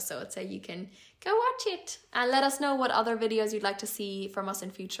of the episode, so you can go watch it and let us know what other videos you'd like to see from us in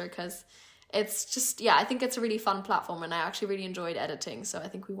future, because it's just, I think it's a really fun platform, and I actually really enjoyed editing. So I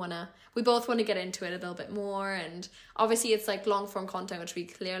think we both want to get into it a little bit more, and obviously it's like long form content, which we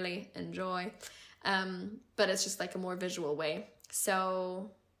clearly enjoy. But it's just like a more visual way.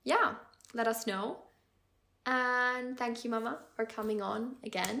 So yeah, let us know. And thank you, Mama, for coming on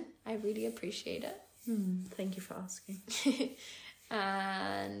again. I really appreciate it. Thank you for asking.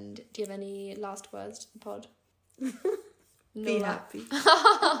 And do you have any last words to the pod? Be happy.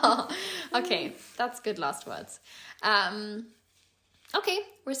 Okay, that's good last words. Okay,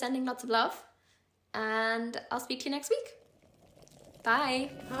 we're sending lots of love, and I'll speak to you next week. Bye.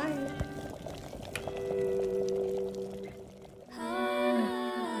 Bye.